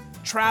goods,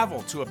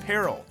 travel to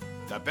apparel.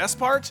 The best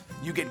part?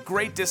 You get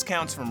great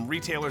discounts from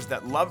retailers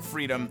that love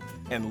freedom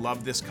and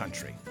love this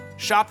country.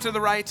 Shop to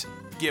the right,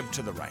 give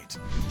to the right.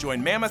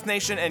 Join Mammoth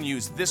Nation and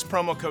use this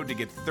promo code to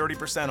get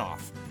 30%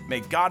 off. May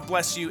God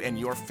bless you and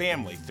your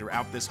family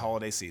throughout this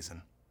holiday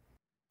season.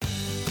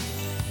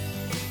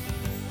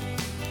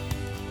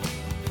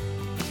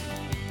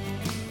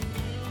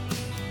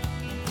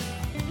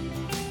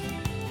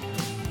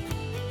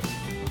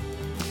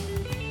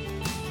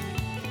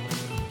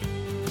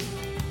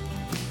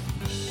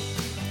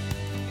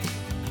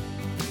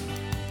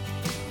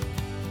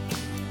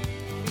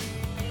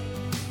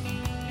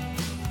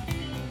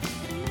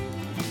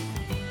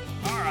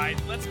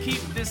 Let's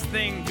keep this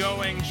thing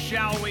going,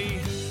 shall we?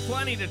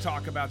 Plenty to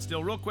talk about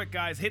still. Real quick,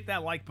 guys, hit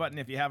that like button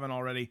if you haven't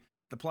already.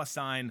 The plus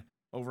sign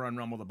over on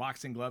Rumble, the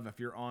boxing glove. If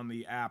you're on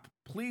the app,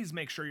 please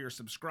make sure you're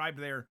subscribed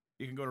there.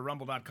 You can go to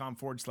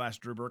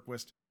rumble.com/Drew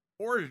Berquist.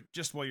 Or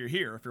just while you're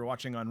here, if you're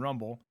watching on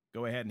Rumble,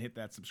 go ahead and hit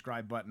that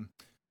subscribe button.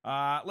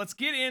 Let's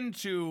get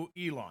into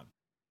Elon.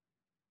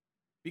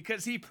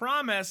 Because he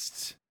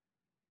promised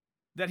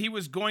that he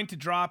was going to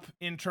drop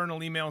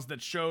internal emails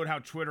that showed how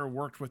Twitter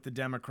worked with the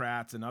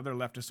Democrats and other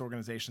leftist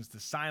organizations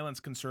to silence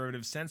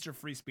conservatives, censor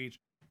free speech,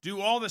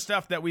 do all the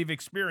stuff that we've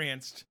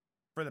experienced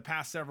for the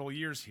past several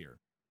years here.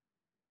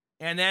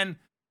 And then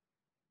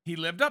he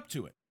lived up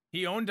to it.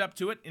 He owned up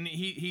to it, and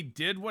he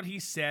did what he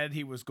said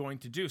he was going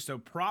to do. So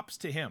props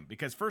to him,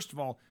 because first of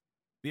all,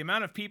 the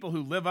amount of people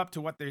who live up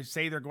to what they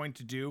say they're going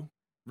to do,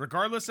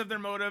 regardless of their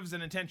motives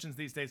and intentions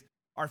these days,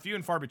 are few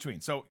and far between.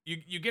 So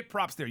you get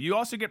props there. You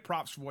also get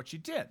props for what you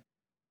did.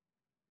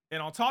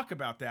 And I'll talk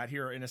about that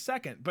here in a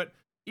second. But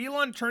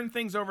Elon turned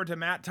things over to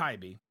Matt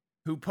Taibbi,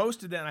 who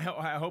posted that, and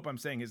I hope I'm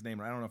saying his name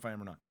right. I don't know if I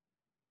am or not.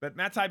 But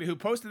Matt Taibbi, who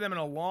posted them in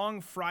a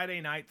long Friday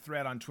night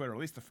thread on Twitter, at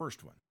least the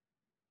first one.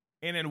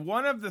 And in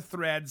one of the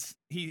threads,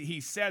 he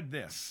said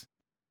this,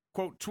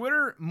 quote,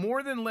 Twitter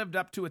more than lived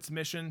up to its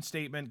mission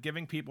statement,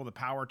 giving people the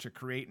power to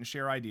create and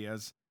share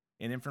ideas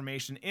and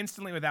information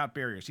instantly without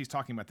barriers. He's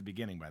talking about the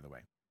beginning, by the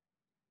way.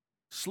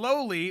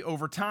 Slowly,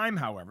 over time,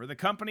 however, the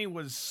company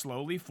was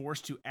slowly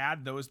forced to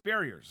add those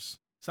barriers.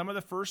 Some of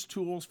the first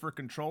tools for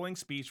controlling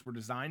speech were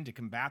designed to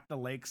combat the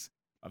lakes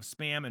of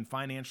spam and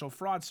financial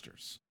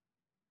fraudsters.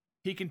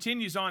 He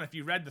continues on. If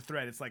you read the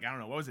thread, it's like, I don't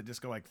know, what was it,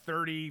 Disco? Like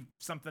 30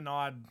 something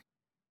odd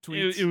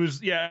tweets? It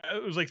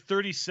was like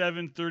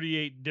 37,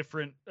 38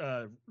 different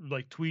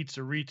like tweets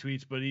or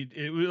retweets, but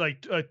it was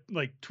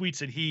like tweets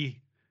that he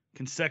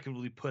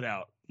consecutively put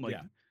out like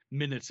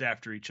minutes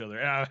after each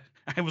other.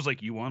 I was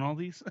like, you want all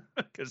these?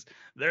 Because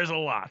there's a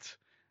lot.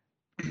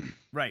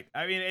 Right.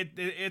 I mean,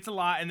 it's a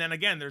lot. And then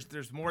again,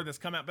 there's more that's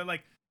come out. But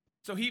like,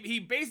 so he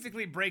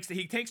basically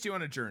he takes you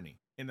on a journey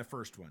in the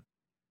first one.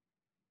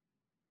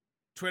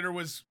 Twitter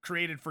was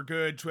created for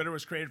good. Twitter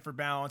was created for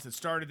balance. It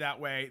started that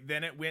way.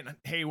 Then it went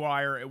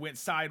haywire. It went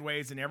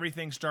sideways, and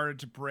everything started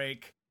to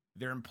break.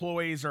 Their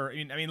employees are,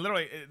 I mean,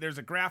 literally, there's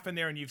a graph in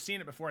there, and you've seen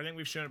it before. I think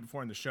we've shown it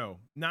before in the show.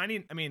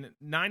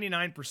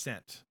 99%,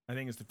 I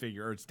think is the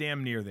figure, or it's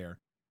damn near there,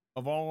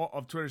 of all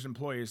of Twitter's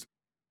employees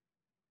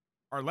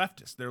are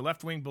leftists. They're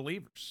left-wing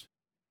believers.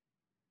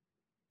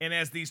 And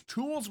as these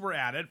tools were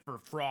added for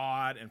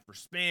fraud and for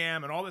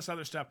spam and all this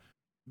other stuff,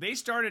 they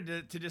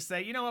started to just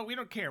say, you know what, we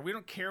don't care. We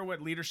don't care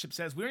what leadership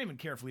says. We don't even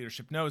care if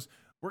leadership knows.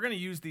 We're going to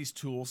use these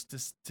tools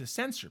to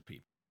censor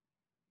people.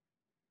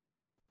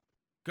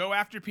 Go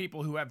after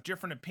people who have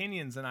different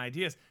opinions and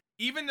ideas.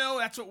 Even though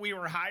that's what we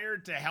were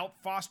hired to help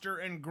foster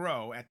and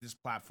grow at this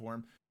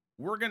platform,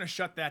 we're going to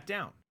shut that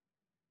down.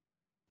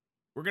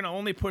 We're going to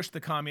only push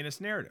the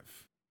communist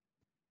narrative.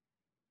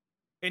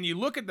 And you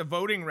look at the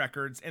voting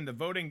records and the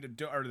voting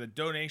or the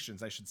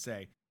donations, I should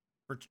say,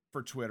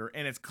 for Twitter,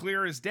 and it's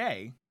clear as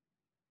day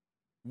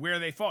where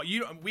they fall.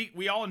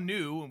 We all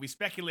knew and we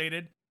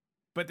speculated,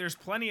 but there's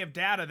plenty of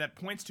data that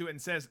points to it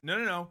and says,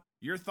 no,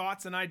 your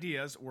thoughts and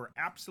ideas were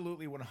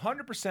absolutely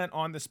 100%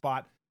 on the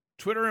spot.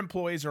 Twitter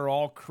employees are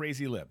all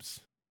crazy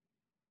libs.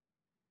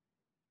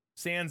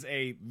 Sans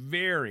a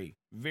very,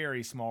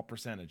 very small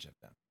percentage of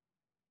them.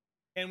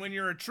 And when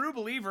you're a true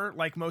believer,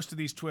 like most of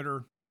these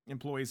Twitter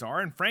employees are,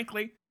 and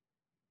frankly,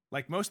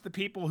 like most of the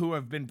people who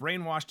have been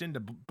brainwashed into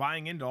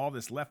buying into all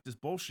this leftist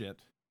bullshit,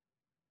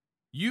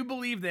 you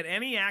believe that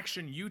any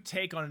action you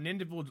take on an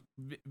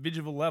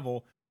individual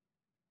level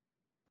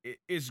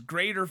is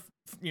greater,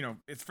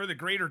 it's for the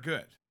greater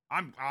good.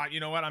 You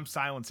know what? I'm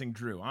silencing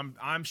Drew.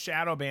 I'm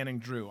shadow banning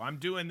Drew. I'm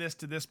doing this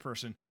to this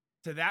person,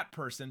 to that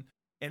person,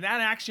 and that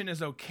action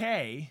is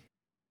okay,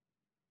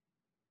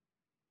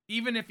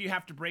 even if you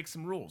have to break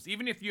some rules,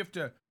 even if you have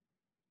to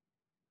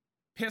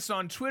piss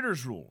on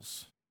Twitter's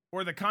rules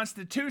or the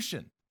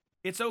Constitution.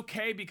 It's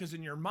okay because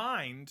in your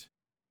mind,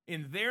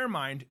 in their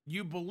mind,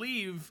 you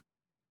believe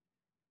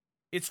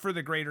it's for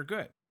the greater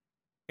good.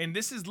 And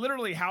this is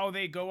literally how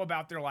they go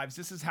about their lives.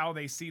 This is how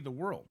they see the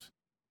world.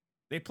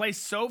 They play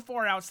so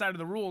far outside of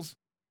the rules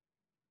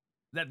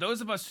that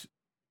those of us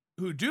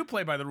who do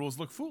play by the rules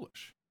look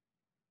foolish.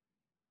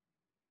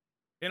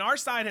 And our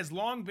side has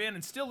long been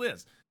and still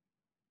is,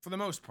 for the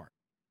most part,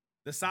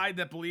 the side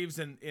that believes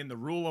in the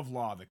rule of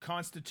law, the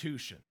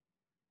Constitution.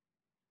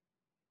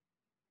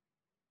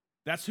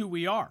 That's who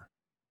we are.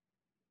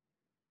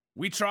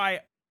 We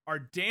try our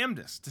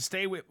damnedest to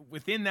stay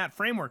within that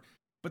framework.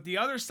 But the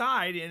other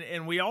side,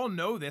 and we all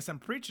know this, I'm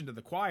preaching to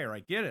the choir, I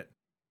get it.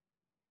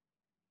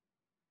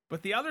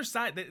 But the other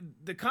side,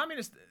 the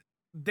communists,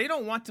 they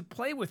don't want to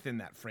play within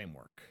that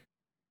framework.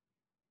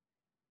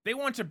 They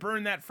want to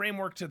burn that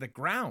framework to the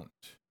ground.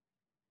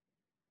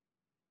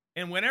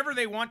 And whenever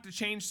they want to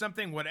change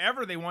something,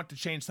 whatever they want to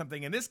change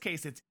something, in this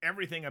case, it's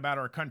everything about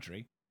our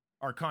country,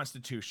 our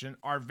Constitution,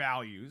 our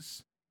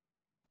values.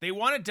 They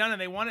want it done,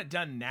 and they want it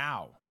done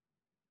now.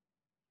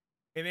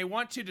 And they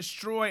want to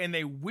destroy, and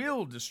they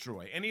will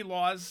destroy, any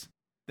laws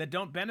that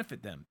don't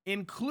benefit them,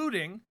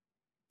 including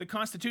the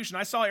Constitution.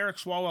 I saw Eric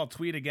Swalwell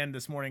tweet again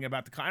this morning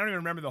about I don't even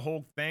remember the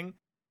whole thing,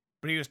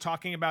 but he was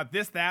talking about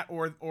this, that,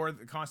 or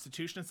the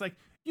Constitution. It's like,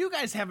 you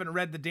guys haven't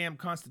read the damn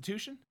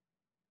Constitution.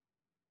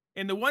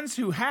 And the ones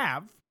who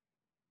have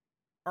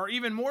are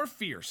even more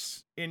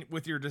fierce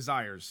with your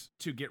desires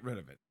to get rid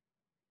of it.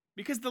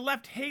 Because the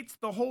left hates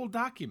the whole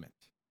document.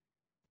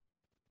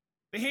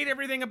 They hate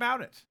everything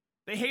about it.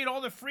 They hate all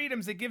the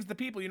freedoms it gives the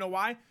people. You know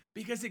why?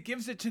 Because it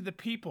gives it to the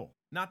people,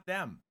 not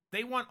them.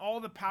 They want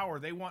all the power.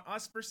 They want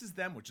us versus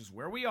them, which is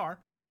where we are.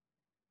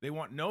 They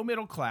want no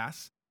middle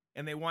class,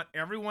 and they want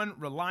everyone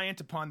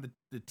reliant upon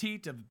the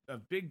teat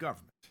of big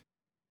government.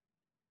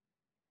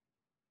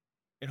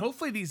 And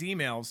hopefully these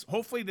emails,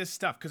 hopefully this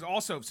stuff, because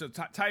also, so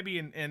Taibbi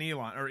and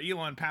Elon, or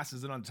Elon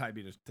passes it on to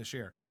Taibbi to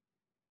share.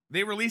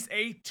 They released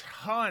a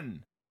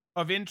ton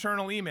of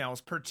internal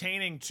emails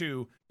pertaining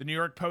to the New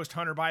York Post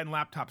Hunter Biden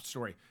laptop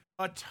story.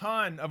 A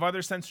ton of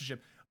other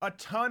censorship. A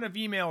ton of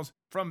emails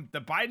from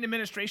the Biden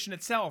administration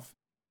itself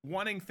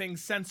wanting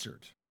things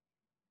censored.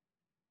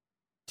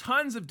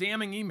 Tons of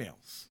damning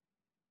emails.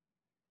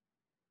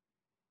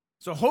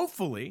 So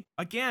hopefully,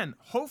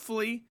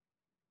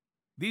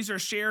 these are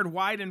shared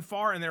wide and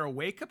far, and they're a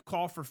wake-up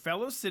call for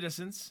fellow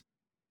citizens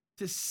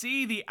to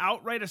see the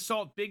outright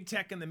assault big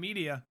tech and the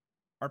media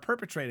are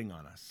perpetrating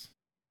on us.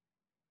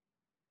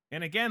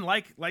 And again,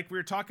 like we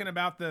were talking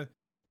about the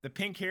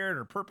pink-haired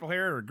or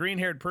purple-haired or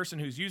green-haired person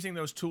who's using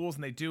those tools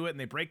and they do it and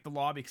they break the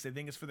law because they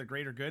think it's for the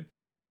greater good.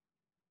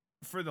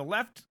 For the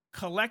left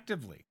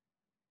collectively,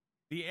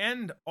 the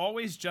end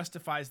always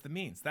justifies the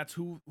means. That's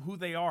who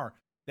they are.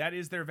 That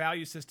is their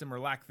value system or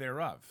lack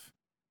thereof.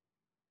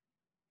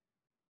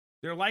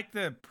 They're like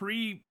the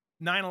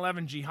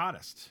pre-9/11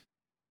 jihadist.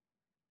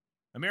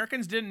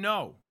 Americans didn't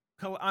know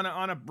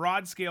on a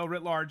broad scale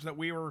writ large that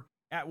we were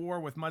at war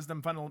with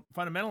Muslim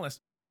fundamentalists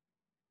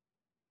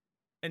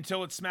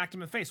until it smacked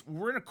them in the face.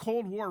 We're in a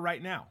Cold War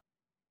right now.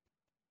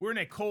 We're in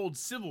a cold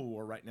civil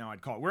war right now,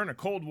 I'd call it. We're in a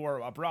Cold War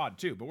abroad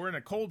too, but we're in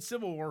a cold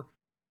civil war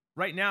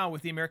right now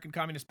with the American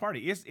Communist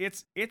Party.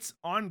 It's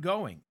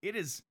ongoing. It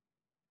is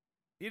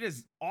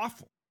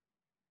awful.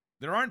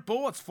 There aren't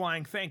bullets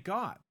flying, thank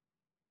God.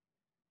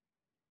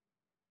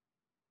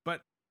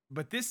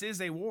 But this is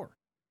a war.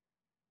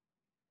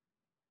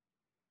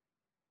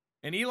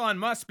 And Elon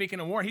Musk,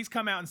 speaking of war, he's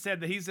come out and said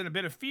that he's in a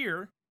bit of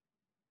fear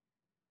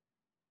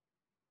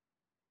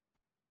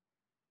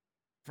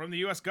from the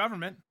U.S.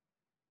 government,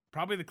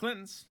 probably the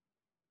Clintons,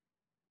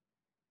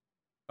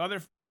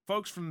 other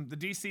folks from the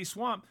D.C.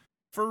 swamp,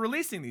 for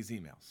releasing these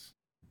emails,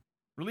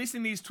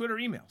 releasing these Twitter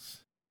emails.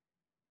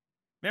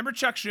 Remember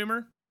Chuck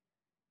Schumer?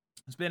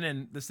 He's been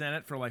in the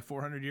Senate for like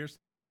 400 years.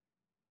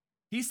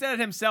 He said it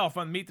himself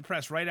on Meet the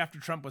Press right after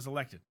Trump was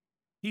elected.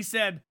 He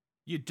said,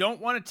 you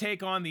don't want to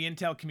take on the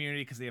intel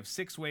community because they have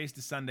 6 ways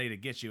to Sunday to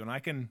get you. And I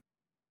can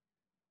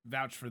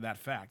vouch for that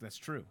fact. That's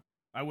true.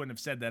 I wouldn't have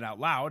said that out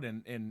loud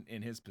in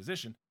his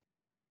position.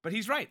 But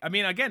he's right. I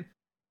mean, again,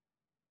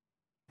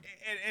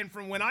 and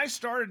from when I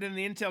started in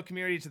the intel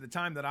community to the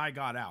time that I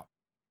got out,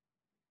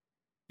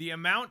 the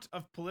amount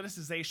of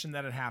politicization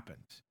that had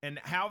happened and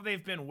how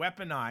they've been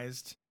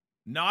weaponized,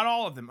 not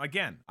all of them.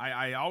 Again,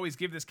 I always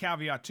give this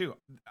caveat too.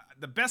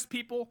 The best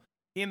people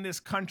in this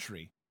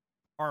country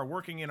are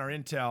working in our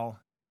intel,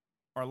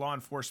 our law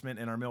enforcement,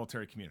 and our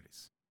military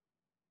communities.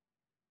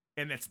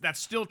 And that's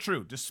still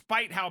true,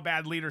 despite how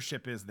bad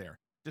leadership is there,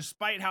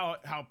 despite how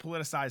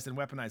politicized and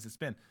weaponized it's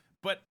been.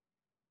 But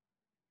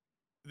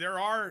there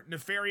are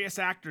nefarious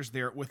actors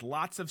there with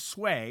lots of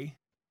sway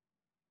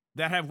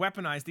that have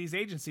weaponized these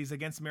agencies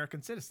against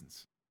American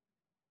citizens.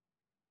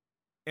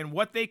 And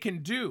what they can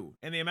do,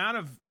 and the amount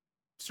of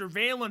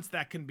surveillance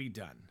that can be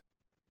done,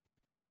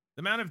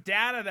 the amount of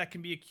data that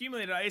can be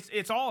accumulated,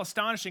 it's all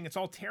astonishing. It's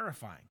all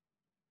terrifying.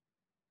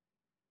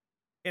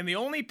 And the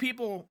only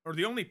people, or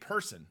the only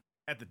person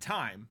at the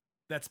time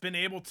that's been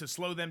able to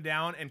slow them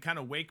down and kind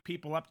of wake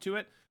people up to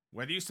it,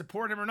 whether you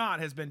support him or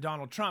not, has been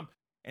Donald Trump.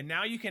 And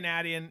now you can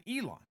add in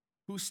Elon,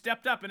 who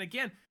stepped up. And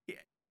again,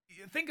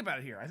 think about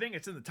it here. I think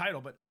it's in the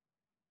title, but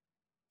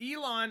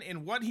Elon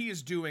and what he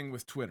is doing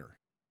with Twitter.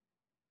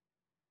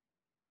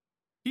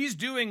 He's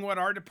doing what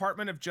our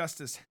Department of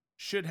Justice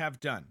should have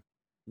done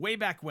way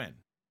back when,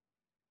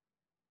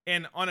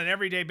 and on an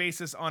everyday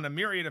basis on a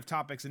myriad of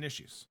topics and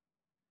issues.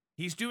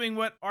 He's doing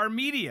what our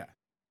media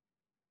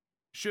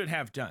should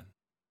have done.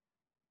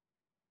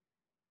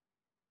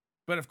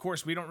 But of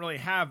course, we don't really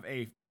have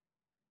a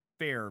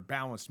fair,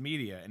 balanced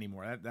media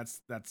anymore.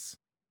 That's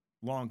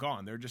long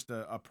gone. They're just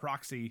a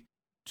proxy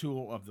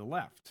tool of the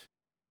left.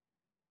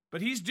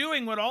 But he's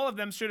doing what all of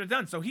them should have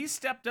done. So he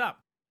stepped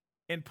up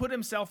and put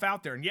himself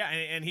out there. And yeah,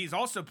 and he's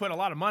also put a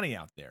lot of money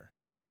out there.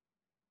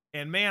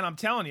 And man, I'm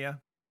telling you,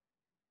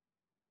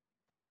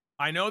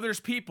 I know there's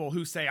people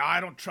who say, I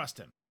don't trust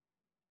him.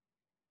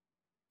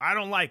 I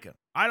don't like him.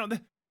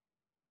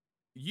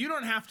 You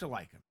don't have to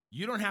like him.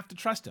 You don't have to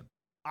trust him.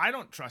 I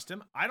don't trust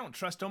him. I don't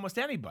trust almost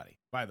anybody,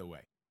 by the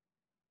way,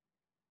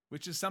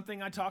 which is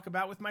something I talk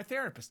about with my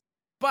therapist.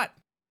 But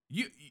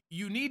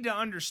you need to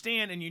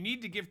understand, and you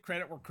need to give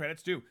credit where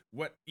credit's due.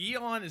 What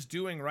Elon is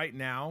doing right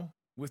now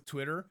with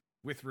Twitter,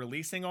 with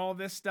releasing all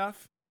this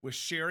stuff, with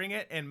sharing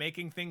it and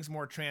making things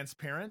more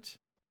transparent,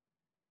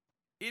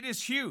 it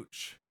is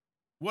huge.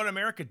 What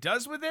America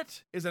does with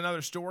it is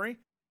another story.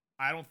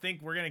 I don't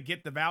think we're going to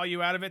get the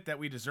value out of it that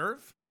we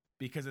deserve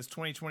because it's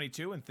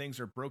 2022 and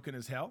things are broken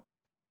as hell.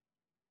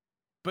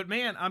 But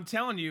man, I'm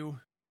telling you,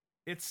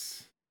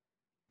 it's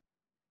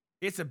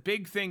a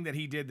big thing that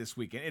he did this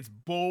weekend. It's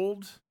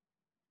bold.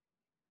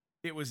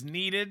 It was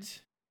needed.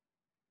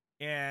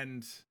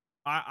 And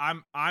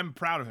I'm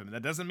proud of him.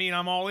 That doesn't mean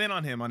I'm all in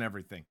on him on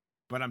everything,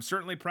 but I'm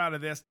certainly proud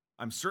of this.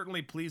 I'm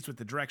certainly pleased with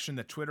the direction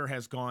that Twitter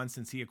has gone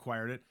since he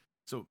acquired it.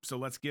 So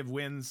let's give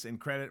wins and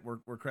credit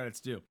where credit's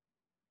due.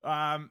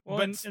 But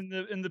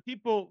the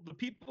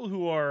people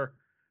who are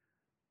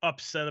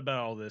upset about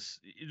all this,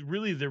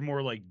 really they're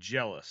more like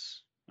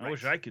jealous. Right. I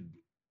wish I could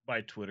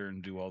buy Twitter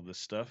and do all this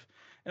stuff.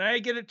 And I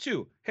get it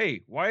too.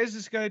 Hey, why is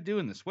this guy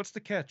doing this? What's the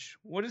catch?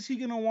 What is he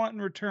going to want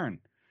in return?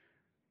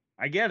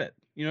 I get it.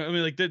 You know, I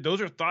mean, like those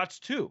are thoughts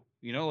too,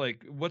 you know,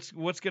 like what's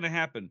going to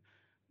happen.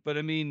 But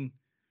I mean,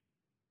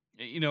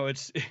 you know,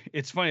 it's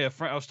funny.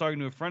 I was talking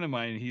to a friend of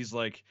mine and he's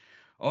like,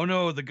 oh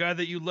no, the guy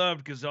that you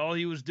loved because all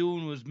he was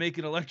doing was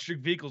making electric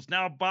vehicles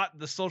now bought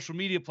the social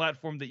media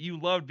platform that you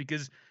loved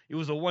because it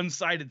was a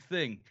one-sided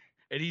thing.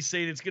 And he's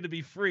saying it's going to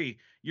be free.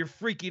 You're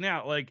freaking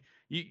out. Like,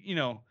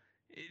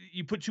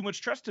 you put too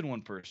much trust in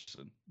one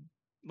person.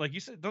 Like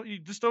you said,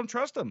 don't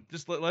trust him.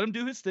 Just let him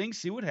do his thing,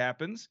 see what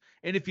happens.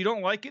 And if you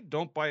don't like it,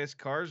 don't buy his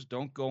cars,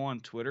 don't go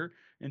on Twitter,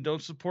 and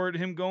don't support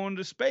him going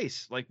to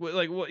space. Like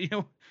what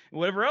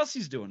whatever else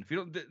he's doing. If you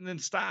don't, then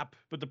stop.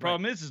 But the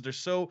problem is they're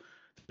so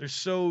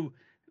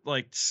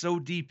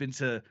deep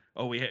into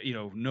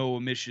no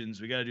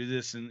emissions. We got to do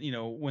this, and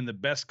when the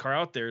best car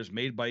out there is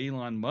made by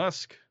Elon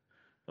Musk,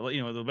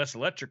 the best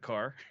electric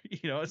car.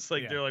 It's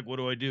like they're like, what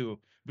do I do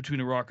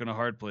between a rock and a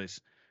hard place?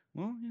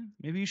 Well,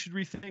 maybe you should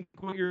rethink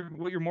what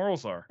your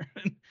morals are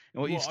and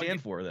what you stand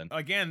for. Then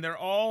again, they're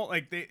all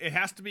like it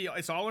has to be.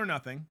 It's all or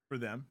nothing for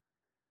them,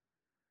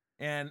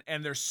 and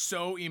they're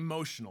so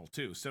emotional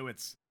too. So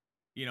it's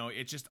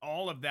it's just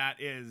all of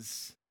that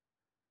is.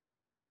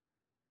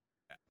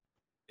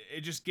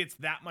 It just gets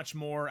that much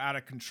more out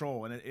of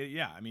control, and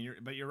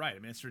you're right. I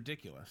mean, it's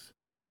ridiculous.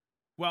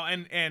 Well,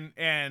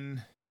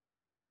 and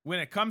when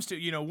it comes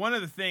to one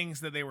of the things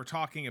that they were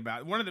talking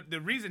about, one of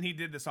the reason he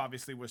did this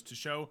obviously was to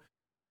show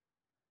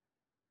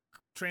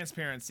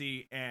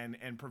transparency and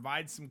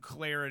provide some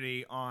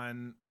clarity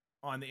on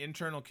the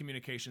internal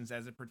communications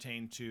as it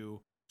pertained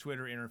to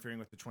Twitter interfering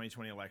with the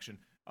 2020 election.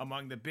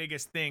 Among the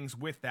biggest things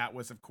with that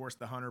was, of course,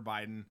 the Hunter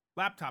Biden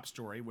laptop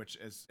story, which,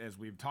 as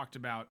we've talked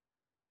about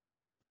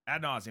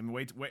ad nauseum,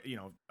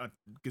 a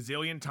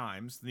gazillion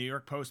times, the New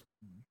York Post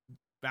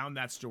found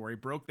that story,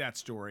 broke that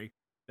story.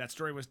 That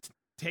story was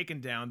taken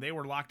down. They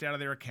were locked out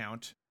of their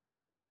account,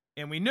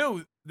 and we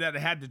knew that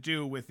it had to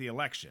do with the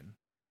election.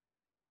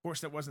 Of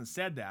course, that wasn't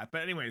said that.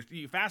 But anyways,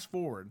 you fast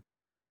forward,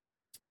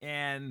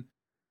 and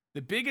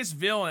the biggest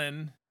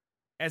villain,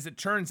 as it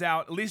turns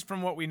out, at least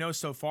from what we know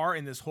so far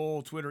in this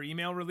whole Twitter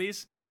email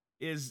release,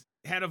 is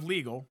former head of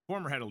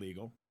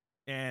legal,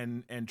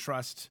 and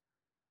trust,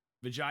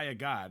 Vijaya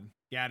Gad,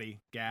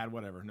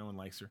 whatever. No one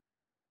likes her.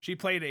 She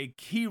played a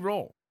key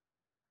role,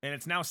 and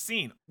it's now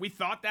seen. We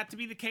thought that to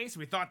be the case.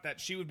 We thought that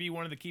she would be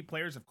one of the key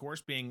players, of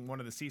course, being one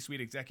of the C-suite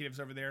executives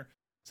over there.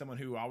 Someone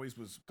who always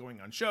was going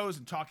on shows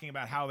and talking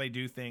about how they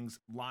do things,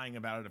 lying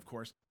about it, of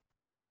course.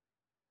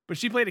 But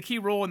she played a key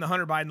role in the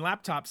Hunter Biden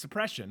laptop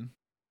suppression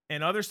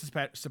and other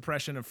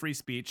suppression of free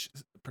speech,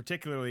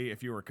 particularly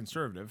if you were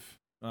conservative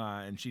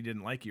and she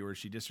didn't like you or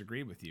she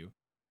disagreed with you.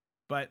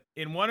 But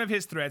in one of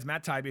his threads,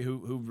 Matt Taibbi,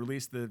 who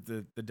released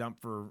the dump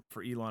for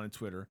Elon and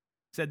Twitter,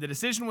 said the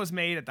decision was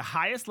made at the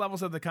highest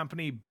levels of the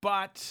company,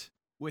 but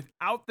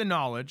without the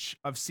knowledge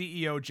of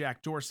CEO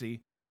Jack Dorsey,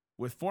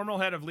 with former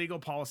head of legal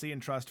policy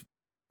and trust,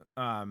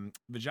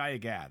 Vijaya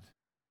Gad,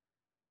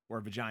 or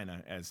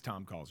Vagina, as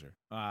Tom calls her,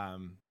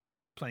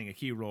 playing a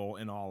key role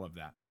in all of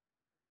that.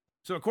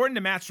 So according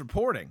to Matt's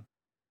reporting,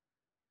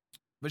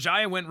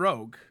 Vijaya went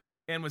rogue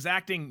and was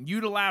acting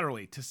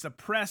unilaterally to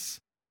suppress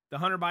the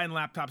Hunter Biden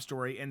laptop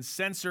story and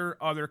censor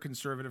other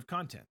conservative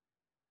content,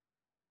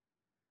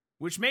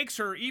 which makes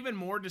her even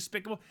more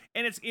despicable.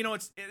 And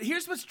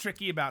here's what's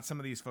tricky about some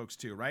of these folks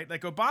too, right?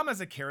 Like,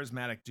 Obama's a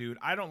charismatic dude.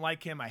 I don't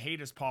like him. I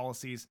hate his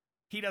policies.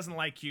 He doesn't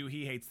like you.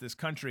 He hates this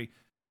country.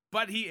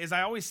 But he, as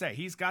I always say,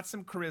 he's got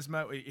some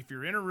charisma. If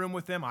you're in a room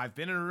with him, I've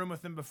been in a room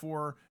with him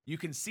before, you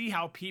can see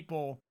how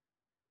people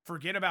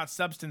forget about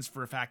substance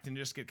for a fact and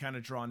just get kind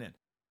of drawn in.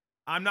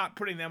 I'm not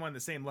putting them on the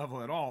same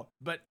level at all,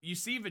 but you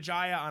see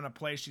Vijaya on a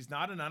play. She's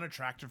not an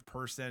unattractive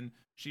person.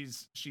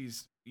 She's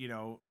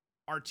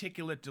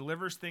articulate,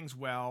 delivers things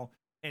well,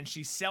 and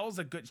she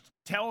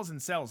tells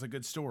and sells a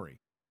good story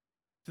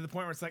to the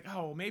point where it's like,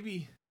 oh,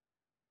 maybe,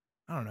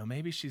 I don't know,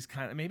 maybe she's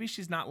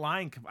not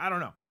lying. I don't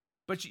know.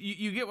 But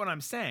you get what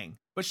I'm saying.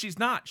 But she's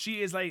not.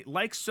 She is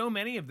like so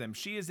many of them,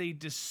 she is a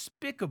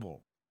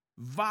despicable,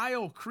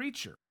 vile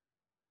creature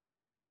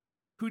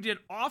who did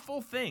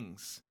awful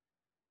things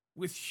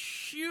with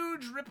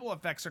huge ripple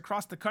effects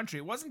across the country.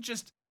 It wasn't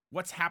just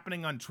what's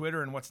happening on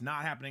Twitter and what's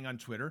not happening on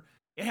Twitter.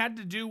 It had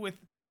to do with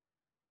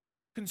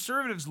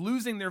conservatives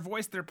losing their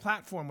voice, their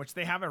platform, which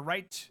they have a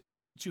right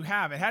to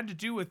have. It had to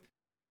do with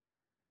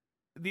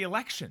the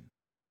election.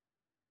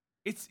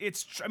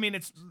 It's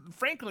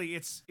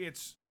frankly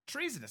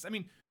treasonous. I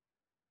mean,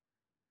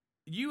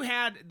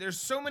 there's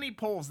so many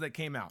polls that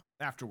came out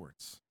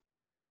afterwards.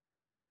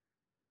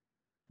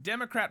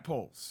 Democrat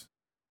polls,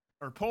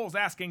 or polls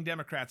asking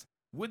Democrats,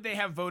 would they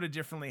have voted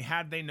differently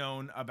had they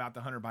known about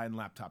the Hunter Biden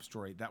laptop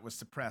story that was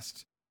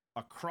suppressed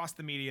across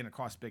the media and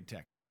across big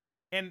tech?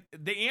 And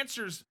the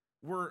answers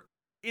were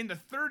in the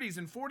 30s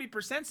and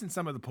 40% in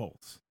some of the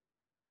polls.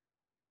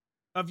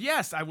 Of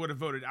yes, I would have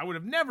voted. I would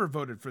have never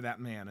voted for that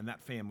man and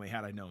that family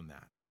had I known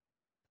that.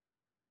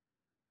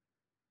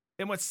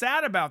 And what's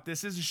sad about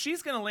this is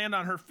she's going to land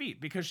on her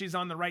feet because she's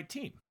on the right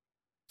team.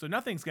 So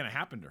nothing's going to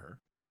happen to her.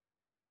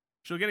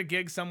 She'll get a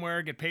gig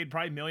somewhere, get paid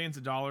probably millions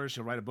of dollars.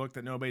 She'll write a book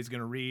that nobody's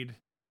going to read.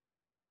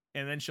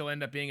 And then she'll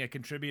end up being a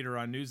contributor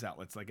on news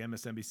outlets like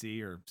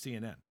MSNBC or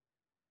CNN.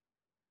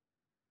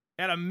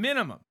 At a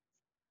minimum,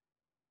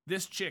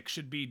 this chick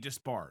should be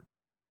disbarred.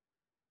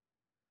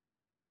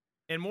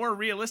 And more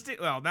realistic,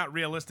 well, not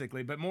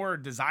realistically, but more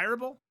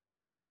desirable,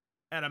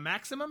 at a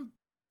maximum,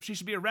 she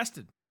should be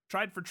arrested,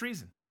 tried for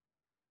treason.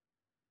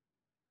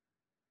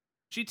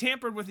 She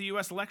tampered with the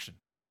U.S. election.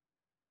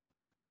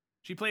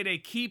 She played a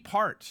key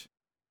part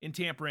in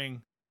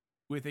tampering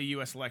with a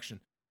U.S. election.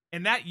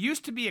 And that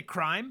used to be a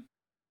crime,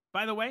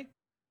 by the way.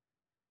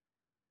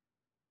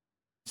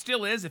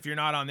 Still is if you're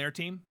not on their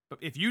team. But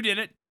if you did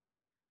it,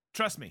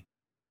 trust me,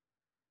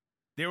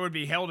 there would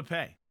be hell to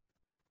pay.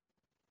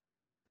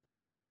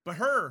 But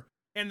her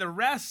and the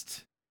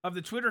rest of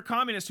the Twitter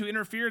communists who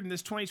interfered in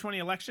this 2020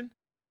 election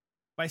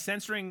by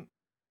censoring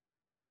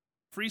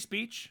free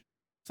speech,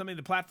 something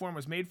the platform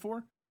was made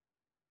for,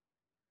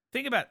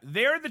 think about it.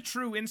 They're the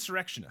true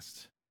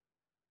insurrectionists.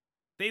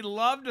 They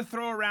love to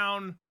throw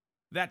around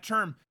that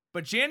term.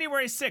 But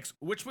January 6th,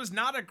 which was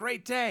not a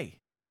great day,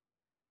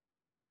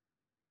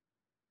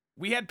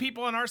 we had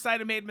people on our side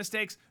who made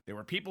mistakes. There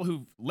were people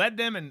who led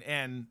them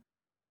and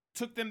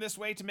took them this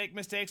way to make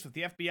mistakes with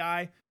the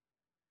FBI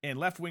and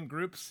left-wing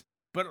groups.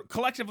 But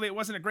collectively, it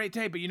wasn't a great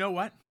day. But you know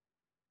what?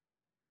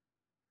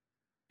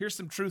 Here's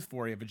some truth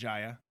for you,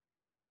 Vijaya.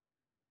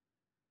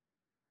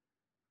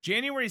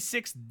 January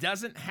 6th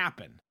doesn't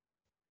happen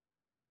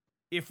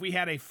if we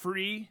had a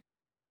free,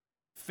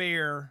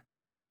 fair,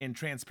 and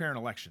transparent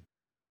election.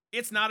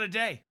 It's not a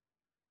day.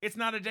 It's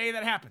not a day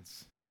that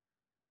happens.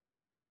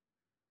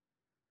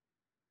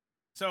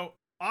 So,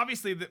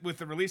 obviously, with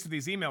the release of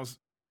these emails,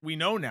 we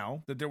know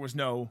now that there was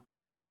no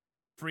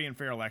free and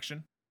fair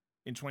election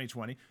in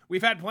 2020.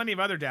 We've had plenty of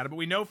other data, but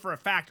we know for a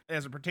fact,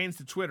 as it pertains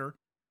to Twitter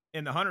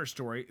and the Hunter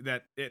story,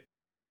 that it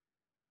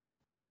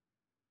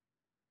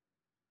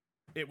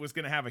was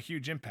going to have a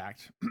huge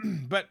impact.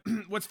 But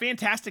what's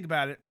fantastic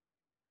about it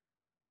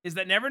is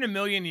that never in a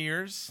million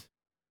years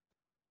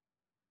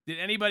did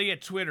anybody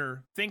at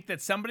Twitter think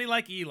that somebody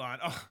like Elon,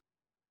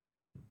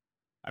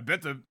 I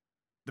bet the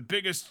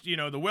biggest,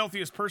 the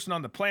wealthiest person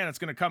on the planet is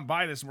going to come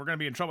by this and we're going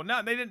to be in trouble.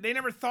 No, they didn't. They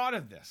never thought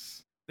of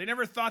this. They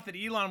never thought that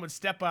Elon would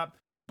step up,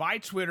 buy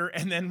Twitter,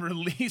 and then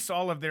release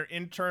all of their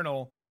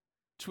internal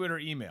Twitter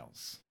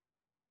emails,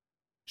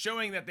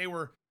 showing that they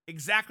were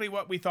exactly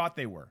what we thought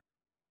they were.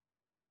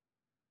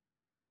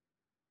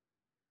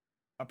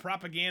 A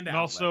propaganda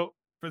outlet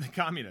for the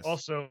communists.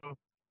 Also,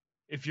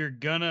 if you're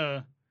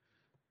gonna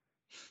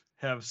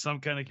have some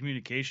kind of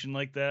communication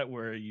like that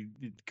where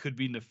it could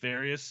be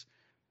nefarious,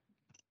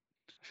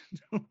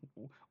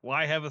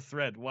 why have a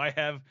thread? Why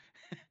have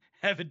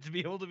it to be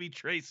able to be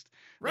traced?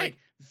 Right. Like,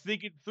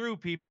 think it through,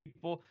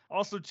 people.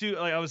 Also, too,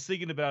 like I was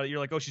thinking about it. You're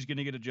like, oh, she's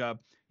gonna get a job.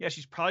 Yeah,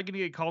 she's probably gonna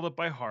get called up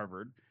by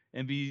Harvard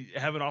and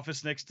have an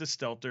office next to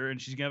Stelter,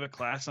 and she's gonna have a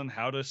class on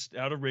how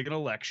to rig an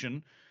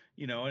election.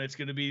 And it's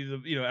gonna be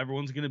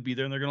everyone's gonna be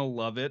there and they're gonna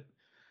love it.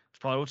 It's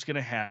probably what's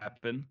gonna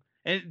happen.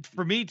 And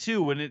for me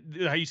too,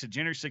 how you said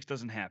January 6th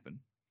doesn't happen,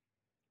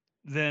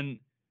 then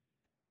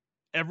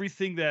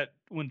everything that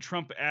when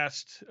Trump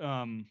asked,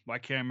 I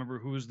can't remember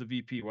who was the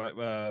VP.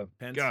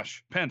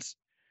 Pence. Pence.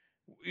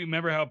 You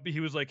remember how he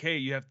was like, "Hey,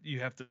 you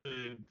have to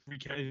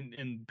recount,"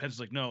 and Pence was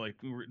like, "No, like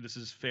this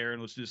is fair,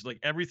 and let's do this." Like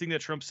everything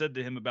that Trump said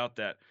to him about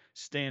that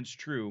stands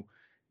true,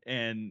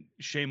 and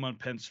shame on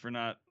Pence for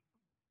not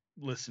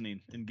listening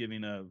and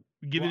giving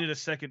it a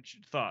second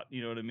thought.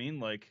 You know what I mean?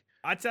 Like,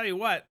 I tell you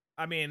what.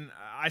 I mean,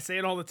 I say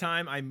it all the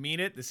time. I mean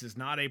it. This is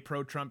not a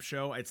pro-Trump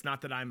show. It's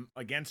not that I'm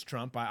against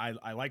Trump.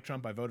 I like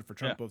Trump. I voted for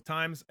Trump both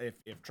times.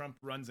 If Trump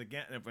runs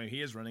again, if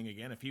he is running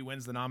again, if he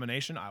wins the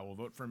nomination, I will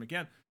vote for him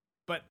again.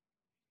 But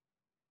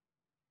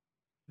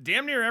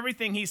damn near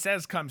everything he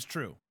says comes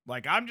true.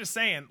 Like, I'm just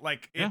saying,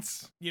 like,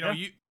 it's,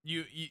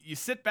 you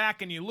sit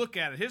back and you look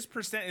at it. His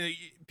percent,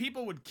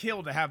 people would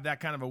kill to have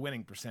that kind of a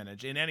winning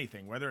percentage in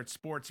anything, whether it's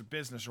sports or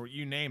business or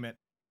you name it.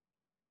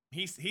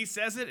 He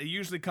says it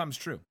usually comes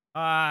true.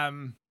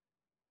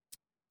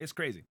 It's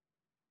crazy.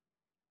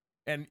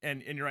 And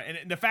you're right.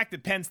 And the fact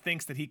that Pence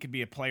thinks that he could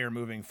be a player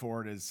moving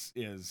forward is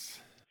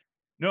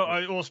no,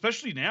 well,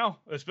 especially now,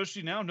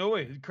 no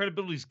way.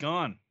 Credibility's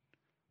gone.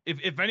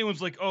 If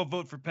anyone's like, oh,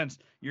 vote for Pence,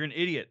 you're an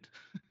idiot.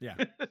 Yeah.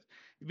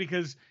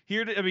 Because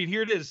here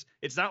it is.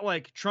 It's not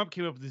like Trump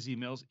came up with these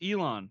emails.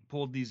 Elon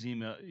pulled these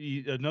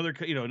emails. Another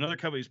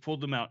company's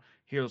pulled them out.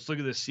 Here, let's look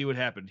at this. See what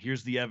happened.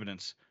 Here's the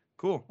evidence.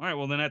 Cool. All right.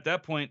 Well, then at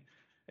that point,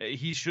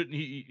 he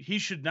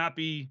should not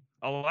be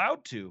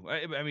allowed to.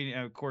 I mean,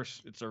 of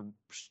course, it's a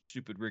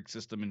stupid rigged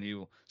system, and he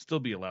will still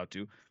be allowed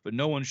to. But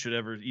no one should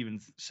ever even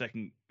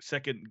second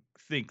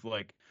think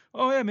like,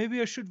 oh yeah,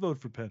 maybe I should vote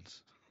for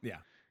Pence. Yeah.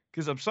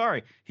 Because I'm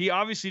sorry, he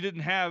obviously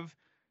didn't have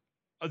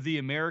the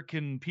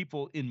American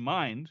people in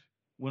mind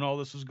when all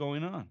this was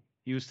going on.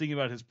 He was thinking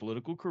about his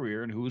political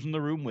career and who was in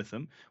the room with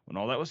him when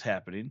all that was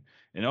happening.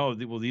 And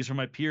these are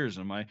my peers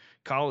and my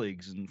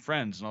colleagues and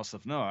friends and all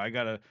stuff. No, I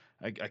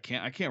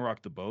can't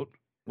rock the boat.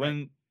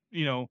 When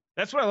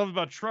that's what I love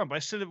about Trump. I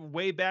said it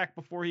way back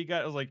before he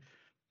got. I was like,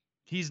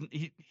 he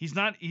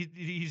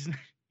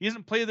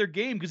doesn't play their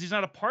game because he's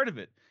not a part of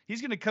it. He's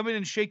going to come in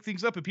and shake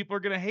things up, and people are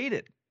going to hate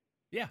it.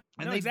 Yeah,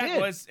 and no, they exactly.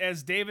 did.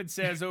 As David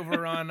says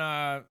over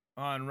on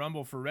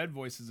Rumble for Red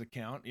Voice's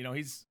account,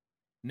 he's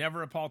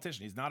never a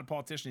politician. He's not a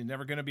politician. He's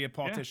never going to be a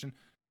politician.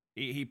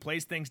 Yeah. He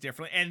plays things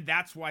differently, and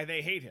that's why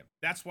they hate him.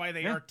 That's why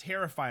they are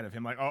terrified of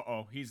him. Like,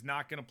 he's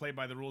not going to play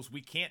by the rules.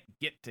 We can't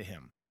get to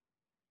him.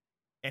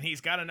 And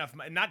he's got enough,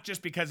 not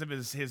just because of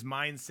his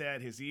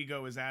mindset, his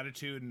ego, his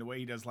attitude, and the way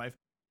he does life,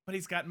 but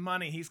he's got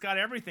money. He's got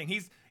everything.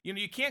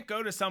 You can't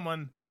go to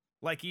someone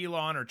like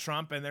Elon or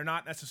Trump, and they're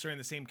not necessarily in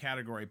the same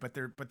category, but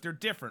they're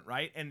different,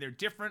 right? And they're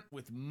different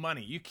with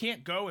money. You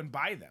can't go and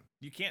buy them.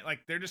 You can't, like,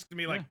 they're just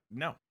gonna be like,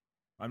 no,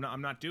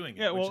 I'm not doing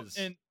it. Yeah, well,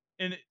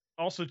 and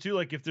also too,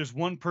 like, if there's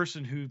one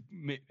person who,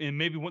 and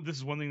maybe this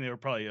is one thing they were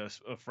probably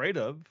afraid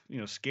of,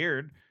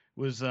 scared,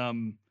 was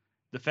the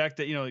fact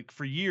that like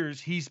for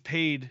years he's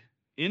paid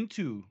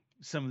into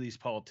some of these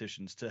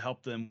politicians to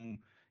help them,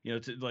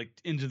 to like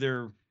into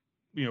their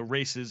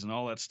races and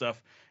all that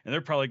stuff, and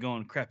they're probably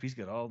going, crap, he's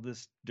got all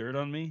this dirt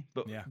on me.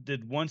 But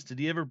did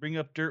he ever bring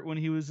up dirt when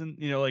he was in,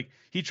 like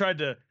he tried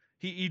to,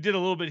 he did a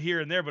little bit here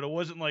and there, but it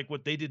wasn't like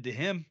what they did to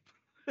him.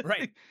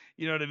 Right.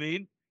 You know what I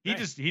mean? He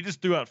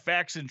just threw out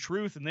facts and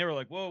truth, and they were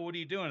like, whoa, what are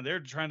you doing? They're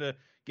trying to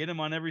get him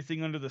on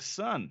everything under the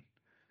sun.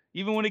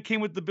 Even when it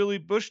came with the Billy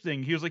Bush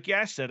thing, he was like,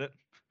 yeah, I said it.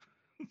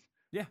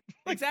 Yeah,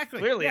 exactly.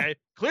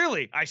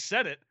 Clearly, I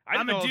said it.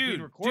 I'm a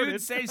dude.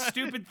 Dudes say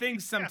stupid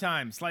things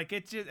sometimes. Like,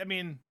 it's just, I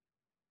mean,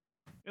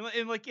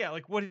 and like, yeah,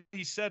 like what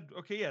he said.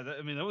 Okay, yeah,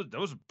 that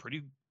was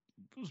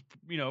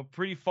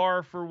pretty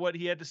far for what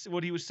he had to say,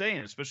 what he was saying,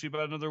 especially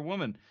about another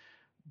woman.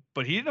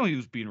 But he didn't know he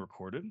was being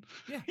recorded.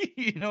 Yeah,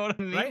 you know what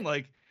I mean? Right?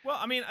 Like, well,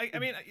 I mean,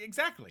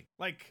 exactly.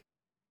 Like,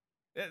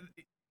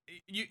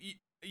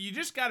 you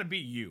just got to be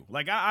you.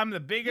 Like, I'm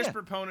the biggest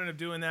proponent of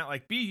doing that.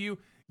 Like, be you.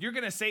 You're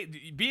going to say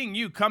being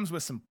you comes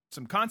with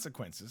some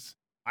consequences.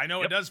 I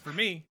know it does for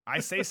me. I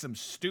say some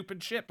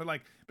stupid shit, but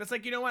it's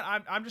like, you know what?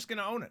 I'm just going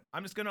to own it.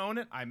 I'm just going to own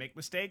it. I make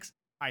mistakes.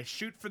 I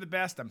shoot for the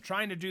best. I'm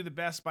trying to do the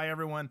best by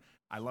everyone.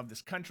 I love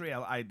this country.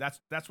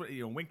 That's what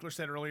Winkler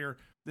said earlier.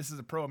 This is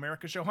a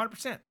pro-America show,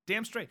 100%.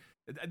 Damn straight.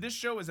 This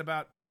show is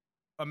about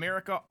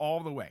America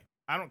all the way.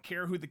 I don't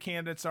care who the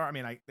candidates are. I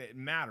mean, it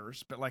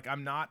matters, but like,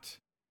 I'm not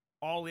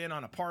all in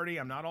on a party.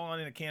 I'm not all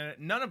in a candidate.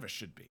 None of us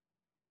should be.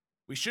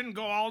 We shouldn't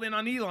go all in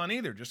on Elon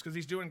either, just because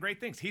he's doing great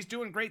things. He's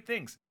doing great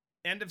things.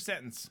 End of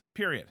sentence.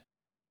 Period.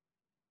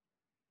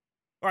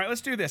 All right,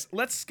 let's do this.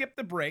 Let's skip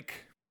the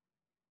break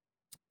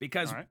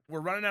because we're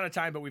running out of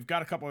time, but we've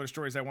got a couple other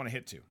stories I want to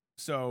hit to.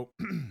 So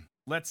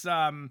let's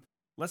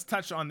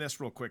touch on this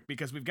real quick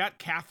because we've got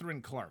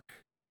Catherine Clark,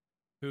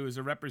 who is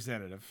a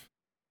representative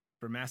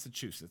from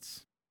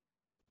Massachusetts,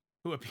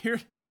 who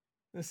appeared.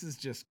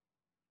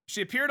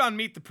 She appeared on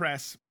Meet the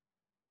Press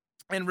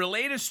and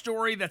relayed a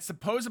story that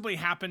supposedly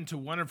happened to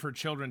one of her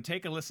children.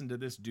 Take a listen to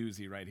this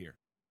doozy right here.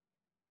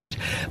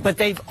 But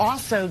they've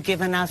also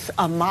given us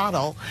a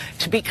model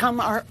to become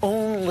our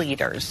own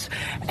leaders.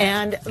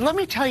 And let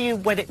me tell you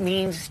what it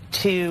means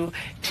to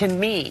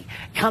me,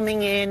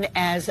 coming in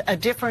as a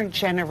different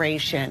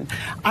generation.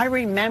 I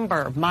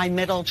remember my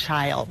middle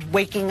child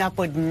waking up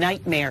with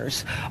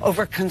nightmares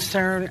over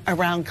concern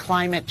around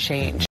climate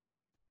change.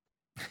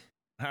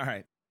 All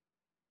right.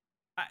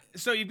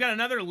 So you've got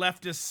another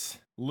leftist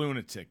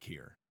lunatic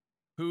here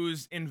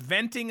who's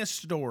inventing a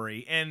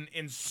story and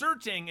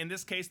inserting, in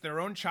this case, their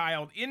own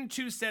child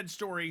into said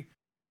story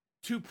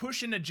to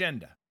push an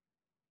agenda.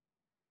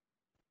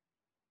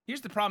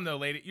 Here's the problem, though,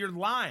 lady. You're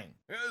lying.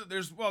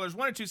 There's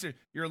one or two.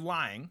 You're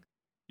lying.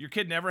 Your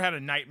kid never had a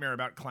nightmare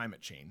about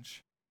climate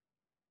change.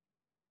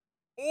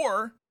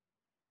 Or,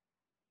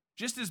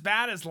 just as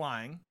bad as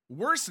lying,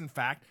 worse, in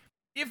fact,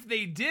 if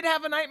they did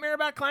have a nightmare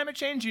about climate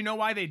change, you know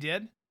why they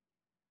did?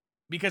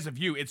 Because of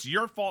you. It's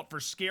your fault for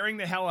scaring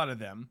the hell out of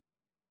them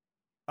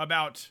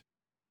about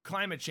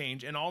climate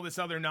change and all this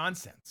other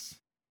nonsense.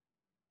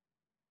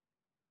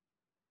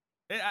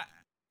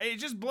 It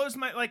just blows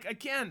my, like,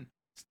 again,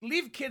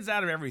 leave kids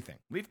out of everything.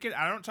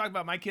 I don't talk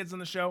about my kids on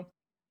the show.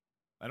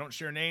 I don't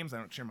share names. I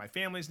don't share my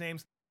family's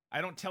names.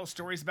 I don't tell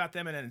stories about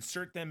them and then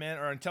insert them in,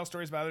 or tell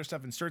stories about other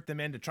stuff, insert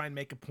them in to try and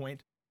make a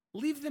point.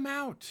 Leave them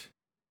out.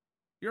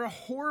 You're a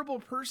horrible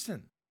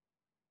person.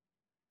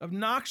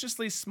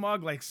 Obnoxiously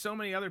smug like so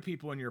many other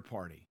people in your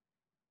party.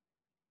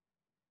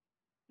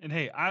 And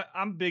hey,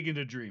 I'm big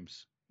into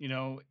dreams,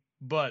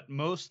 but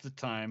most of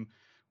the time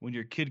when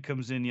your kid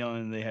comes in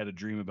yelling they had a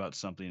dream about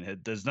something,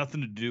 it does nothing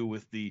to do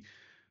with the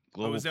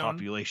global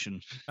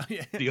population,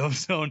 the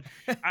ozone.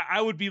 I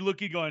would be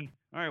looking going,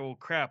 all right, well,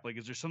 crap. Like,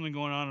 is there something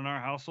going on in our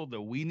household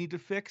that we need to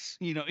fix?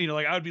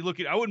 Like I would be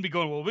looking, I wouldn't be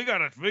going, well, we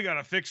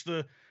gotta fix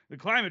the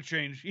climate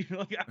change.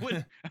 Like I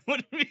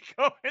wouldn't be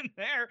going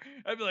there.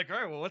 I'd be like, all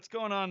right, well, what's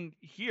going on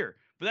here?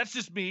 But that's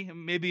just me.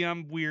 Maybe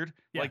I'm weird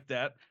like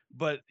that,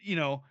 but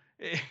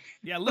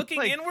yeah, looking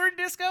like, inward,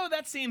 Disco,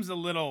 that seems a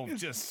little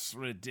just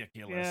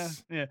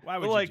ridiculous. Yeah. Why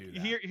would you do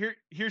that?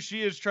 Here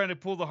she is trying to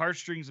pull the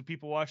heartstrings of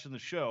people watching the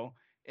show.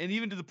 And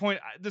even to the point,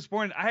 this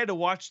morning, I had to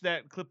watch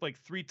that clip like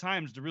 3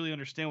 times to really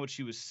understand what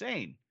she was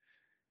saying.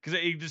 Because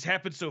it just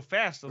happened so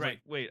fast. I was like,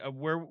 wait,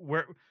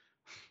 where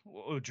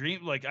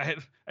dream? Like I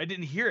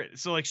didn't hear it.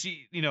 So like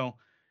she,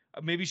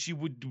 maybe she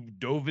would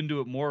dove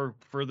into it more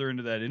further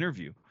into that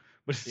interview.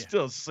 But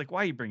still, it's just like,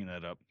 why are you bringing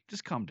that up?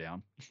 Just calm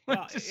down.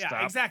 Well,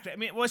 stop. Exactly. I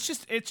mean, well, it's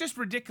just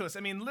ridiculous.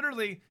 I mean,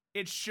 literally,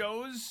 it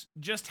shows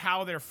just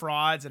how they're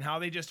frauds and how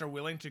they just are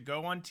willing to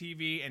go on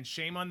TV, and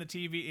shame on the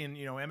TV in,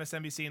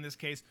 MSNBC in this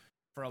case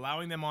for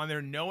allowing them on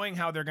there, knowing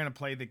how they're going to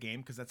play the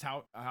game, because that's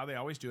how they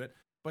always do it.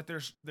 But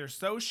they're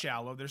so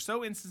shallow, they're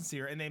so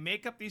insincere, and they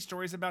make up these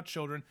stories about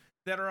children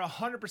that are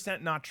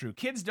 100% not true.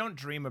 Kids don't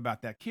dream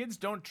about that. Kids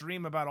don't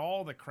dream about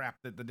all the crap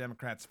that the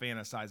Democrats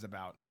fantasize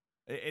about.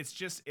 It's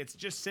just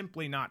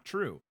simply not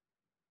true.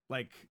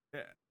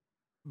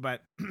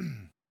 But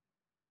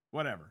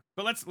whatever.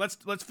 But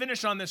let's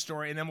finish on this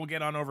story, and then we'll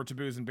get on over to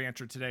Booze and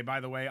Banter today. By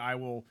the way, I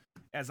will,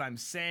 as I'm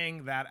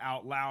saying that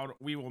out loud,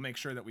 we will make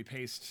sure that we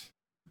paste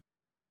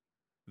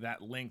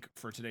that link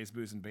for today's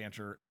Booze and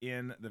Banter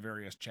in the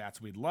various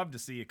chats. We'd love to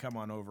see you come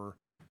on over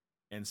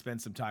and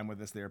spend some time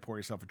with us there. Pour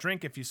yourself a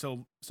drink if you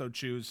so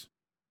choose.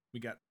 We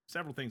got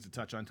several things to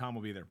touch on. Tom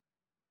will be there.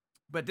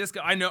 But this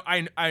guy,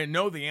 I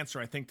know the answer,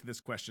 I think, to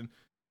this question,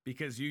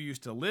 because you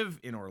used to live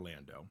in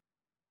Orlando.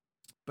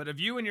 But have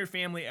you and your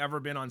family ever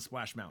been on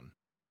Splash Mountain?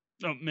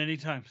 Oh, many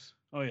times.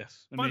 Oh,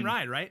 yes. Fun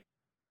ride, right?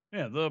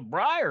 Yeah, the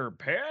Briar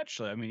Patch.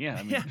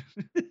 Yeah.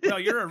 Well,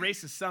 you're a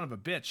racist son of a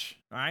bitch,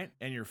 all right?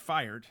 And you're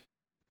fired.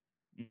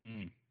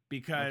 Mm-mm.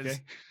 Because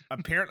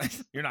apparently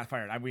you're not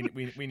fired. We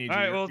need you. All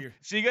right, well,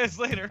 see you guys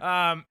later.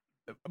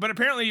 But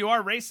apparently you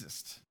are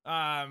racist.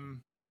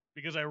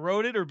 Because I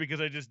wrote it, or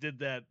because I just did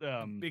that?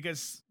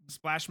 Because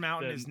Splash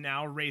Mountain is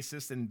now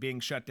racist and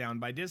being shut down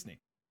by Disney.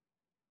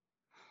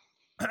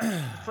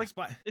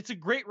 It's a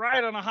great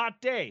ride on a hot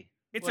day.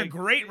 It's a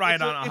great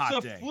ride on a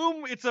hot day.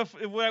 It's a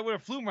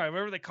flume ride,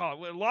 whatever they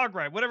call it, a log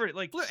ride, whatever.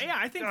 Yeah,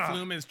 I think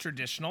flume is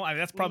traditional. I mean,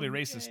 that's probably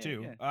racist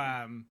too.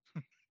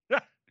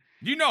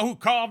 You know who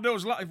carved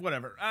those?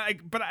 Whatever.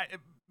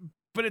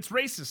 But it's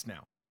racist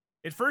now.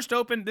 It first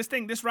opened.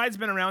 This ride's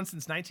been around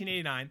since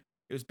 1989.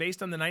 It was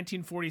based on the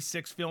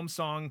 1946 film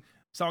Song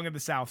of the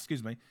South.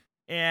 Excuse me,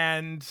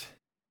 and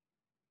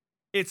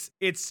it's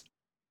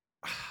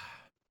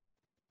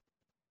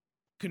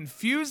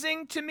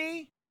confusing to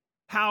me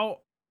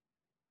how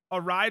a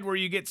ride where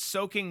you get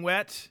soaking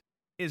wet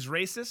is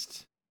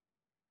racist.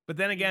 But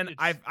then again,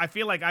 I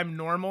feel like I'm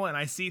normal and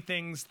I see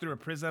things through a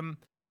prism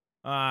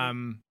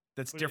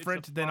that's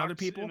different than other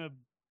people. And a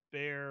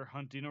bear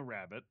hunting a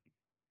rabbit.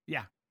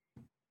 Yeah.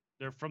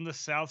 They're from the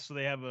South, so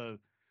they have a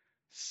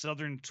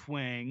Southern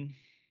twang.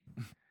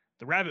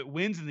 The rabbit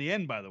wins in the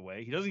end, by the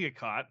way. He doesn't get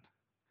caught.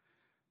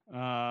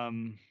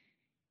 And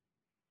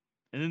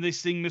then they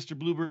sing Mr.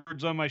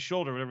 Bluebird's on My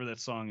Shoulder, whatever that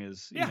song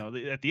is,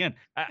 at the end.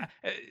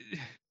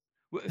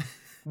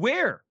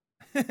 Where?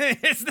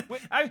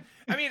 I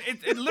mean,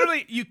 it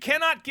literally, you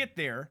cannot get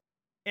there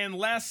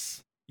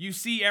unless you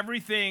see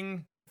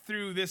everything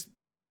through this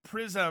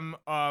prism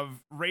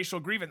of racial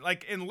grievance.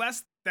 Like,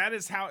 unless that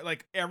is how,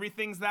 like,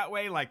 everything's that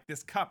way, like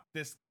this cup,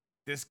 this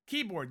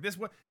keyboard, this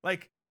what,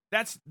 like,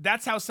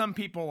 that's how some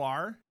people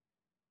are.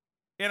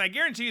 And I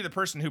guarantee you the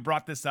person who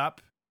brought this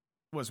up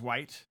was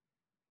white,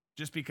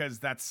 just because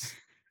that's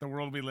the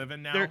world we live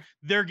in now.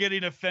 They're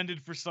getting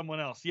offended for someone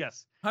else.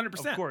 Yes.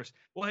 100%. Of course.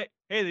 Well,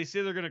 hey, they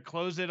say they're going to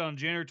close it on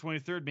January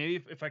 23rd.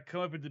 Maybe if I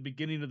come up at the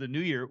beginning of the new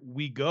year,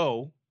 we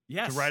go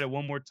to ride it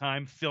one more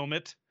time, film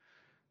it.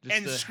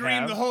 And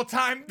scream the whole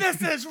time,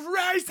 this is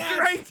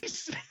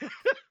racist!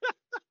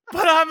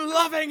 But I'm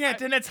loving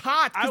it, and it's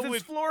hot because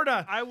it's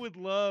Florida. I would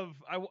love,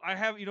 I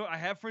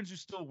have friends who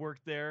still work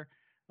there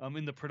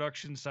in the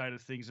production side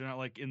of things. They're not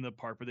like in the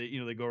park, but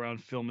they go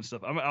around film and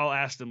stuff. I'll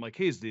ask them like,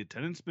 hey, has the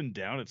attendance been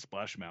down at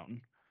Splash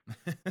Mountain?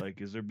 Like,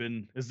 has there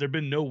been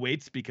no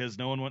waits because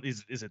no one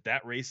is it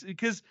that race?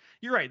 Because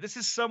you're right, this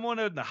is someone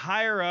in the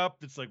higher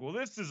up that's like, well,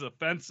 this is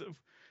offensive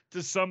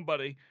to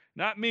somebody,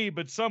 not me,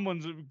 but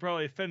someone's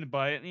probably offended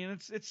by it.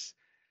 And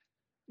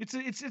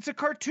it's a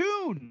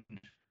cartoon.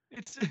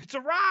 It's a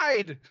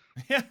ride.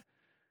 Yeah,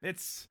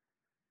 it's.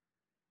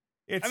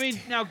 I mean,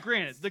 now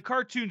granted, the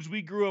cartoons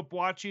we grew up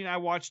watching, I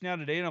watch now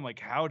today, and I'm like,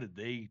 how did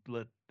they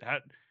let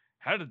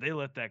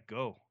that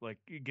go? Like,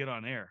 get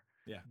on air?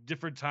 Yeah,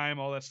 different time,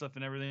 all that stuff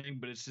and everything.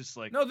 But it's just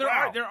like, no, there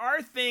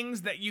are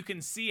things that you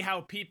can see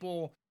how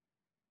people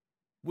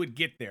would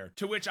get there.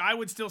 To which I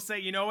would still say,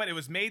 you know what? It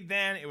was made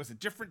then. It was a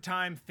different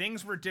time.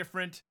 Things were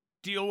different.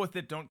 Deal with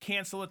it. Don't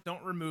cancel it.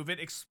 Don't remove it.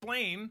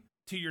 Explain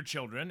to your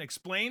children.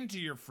 Explain to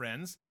your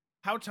friends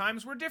how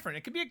times were different.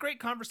 It could be a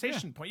great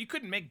conversation point. You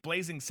couldn't make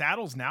Blazing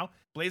Saddles now.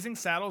 Blazing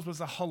Saddles was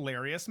a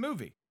hilarious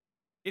movie.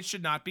 It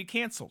should not be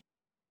canceled.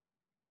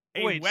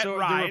 Wait, so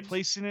they're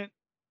replacing it?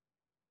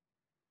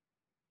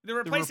 They're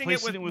replacing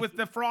it with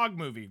the Frog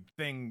movie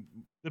thing.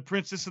 The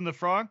Princess and the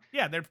Frog?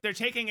 Yeah, they're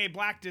taking a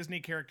black Disney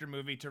character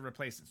movie to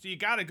replace it. So you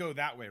got to go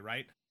that way,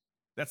 right?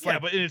 That's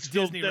like, but it's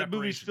Disney that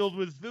movie's filled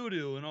with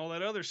voodoo and all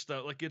that other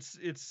stuff. Like it's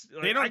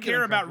like, they don't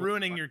care about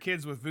ruining your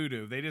kids with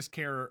voodoo. They just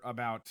care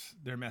about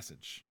their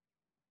message.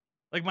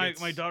 Like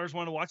my daughters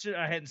want to watch it.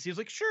 I hadn't seen it. I was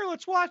like, sure,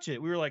 let's watch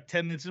it. We were like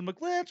 10 minutes in. I'm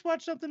like, let's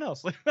watch something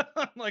else. Like,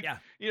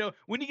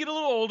 when you get a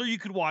little older, you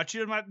could watch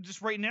it. I'm not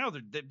just right now.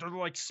 They're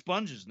like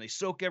sponges and they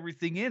soak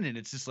everything in. And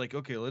it's just like,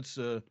 okay, let's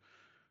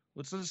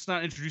Let's just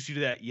not introduce you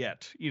to that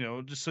yet,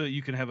 just so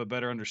you can have a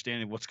better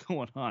understanding of what's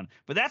going on.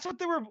 But that's what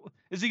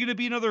is it going to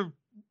be another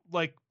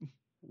like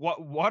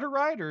water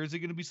ride, or is it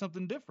going to be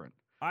something different?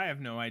 I have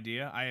no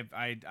idea.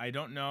 I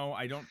don't know.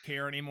 I don't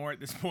care anymore at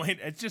this point.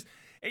 It's just,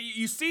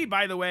 you see,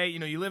 by the way,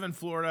 you live in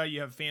Florida,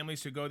 you have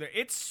families who go there.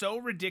 It's so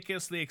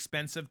ridiculously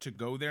expensive to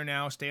go there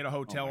now, stay at a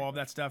hotel, all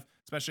that stuff,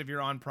 especially if you're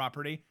on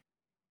property.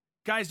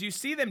 Guys, you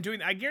see them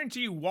doing, I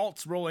guarantee you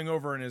Walt's rolling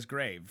over in his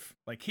grave.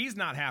 Like, he's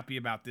not happy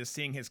about this,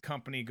 seeing his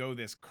company go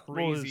this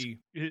crazy.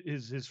 Well,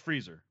 his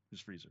freezer.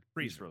 He's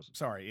frozen.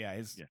 Sorry, yeah,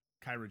 his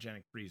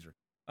cryogenic freezer.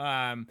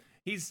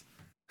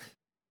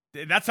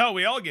 That's how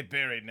we all get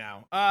buried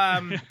now.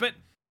 But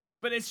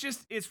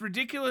it's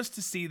ridiculous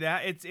to see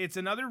that. It's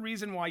another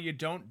reason why you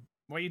don't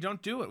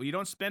do it. You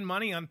don't spend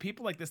money on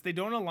people like this. They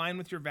don't align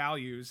with your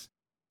values.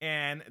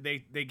 And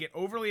they get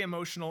overly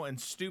emotional and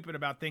stupid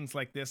about things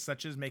like this,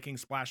 such as making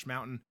Splash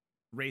Mountain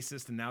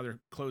racist, and now they're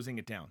closing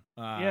it down.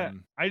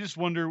 I just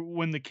wonder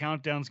when the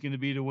countdown's going to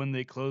be to when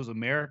they close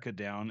America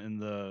down in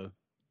the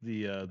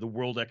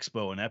World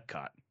Expo in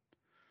Epcot.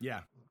 Yeah.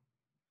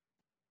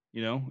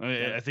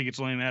 I think it's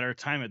only a matter of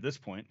time at this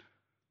point.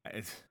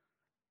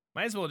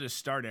 Might as well just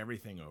start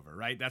everything over,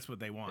 right? That's what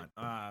they want.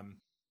 And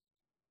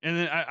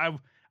then I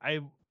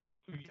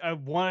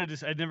wanted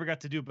to. I never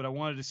got to do it, but I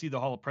wanted to see the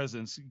Hall of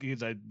Presidents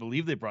because I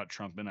believe they brought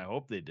Trump in. I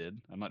hope they did.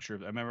 I'm not sure.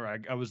 I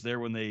remember I was there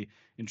when they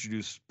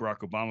introduced Barack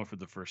Obama for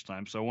the first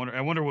time. So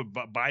I wonder what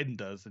Biden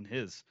does in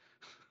his.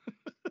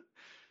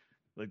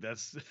 Like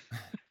that's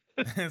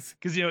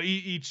because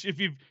each if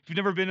you've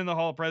never been in the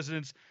Hall of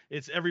Presidents,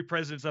 it's every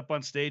president's up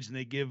on stage and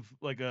they give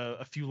like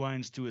a few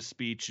lines to a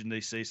speech and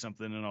they say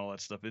something and all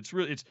that stuff. It's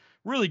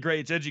really great.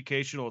 It's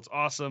educational. It's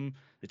awesome.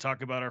 They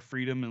talk about our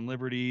freedom and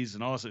liberties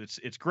and all this.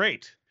 It's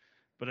great.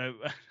 But I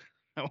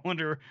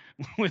wonder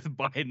with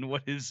Biden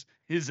what his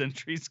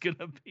entry's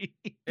gonna be.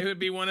 It would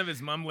be one of his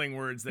mumbling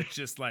words that's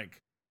just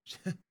like,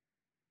 well,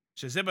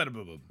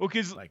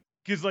 because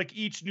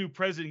each new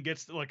president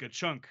gets like a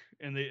chunk,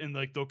 and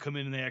they'll come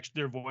in and they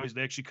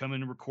actually come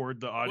in and record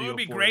the audio. What would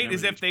be great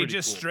is if they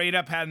just straight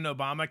up had an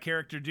Obama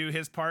character do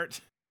his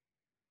part,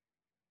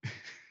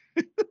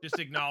 just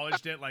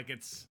acknowledged it like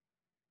it's.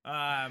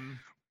 Yeah,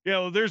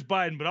 well, there's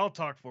Biden, but I'll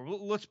talk for him.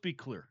 Let's be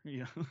clear.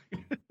 Yeah.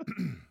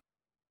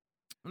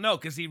 No,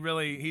 because he's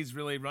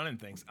really running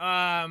things.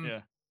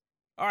 Yeah.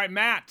 All right,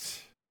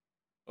 Matt,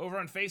 over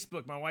on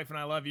Facebook, my wife and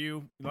I love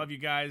you. Love you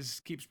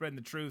guys. Keep spreading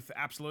the truth.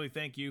 Absolutely.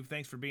 Thank you.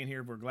 Thanks for being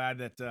here. We're glad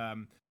that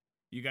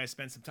you guys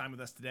spent some time with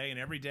us today and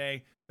every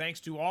day.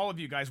 Thanks to all of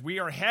you guys. We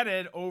are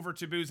headed over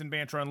to Booze and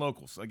Banter on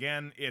Locals.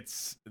 Again,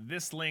 it's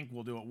this link.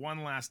 We'll do it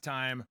one last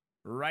time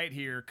right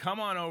here. Come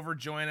on over.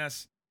 Join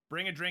us.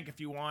 Bring a drink if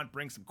you want.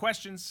 Bring some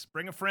questions.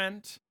 Bring a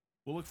friend.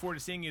 We'll look forward to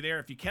seeing you there.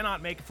 If you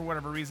cannot make it for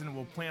whatever reason,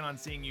 we'll plan on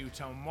seeing you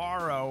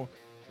tomorrow,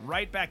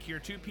 right back here,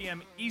 2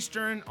 p.m.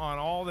 Eastern on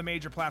all the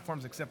major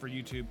platforms except for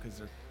YouTube because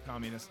they're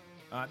communist.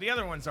 The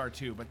other ones are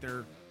too, but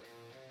they're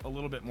a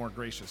little bit more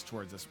gracious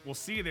towards us. We'll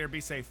see you there. Be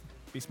safe,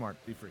 be smart,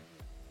 be free.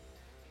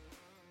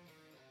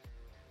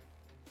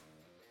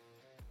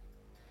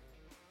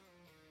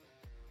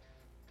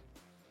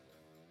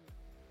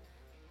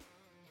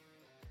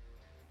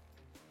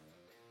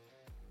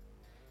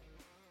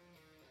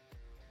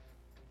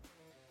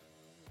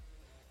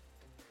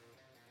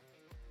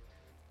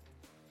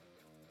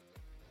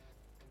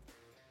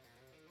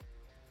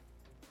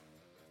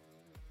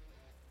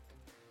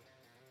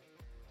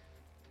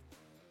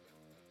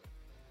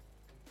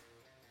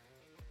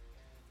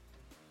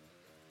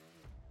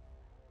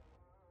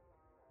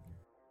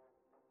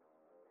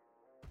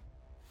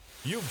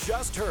 You've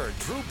just heard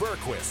Drew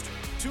Berquist.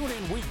 Tune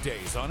in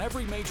weekdays on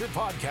every major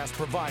podcast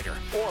provider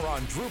or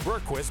on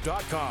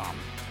drewberquist.com.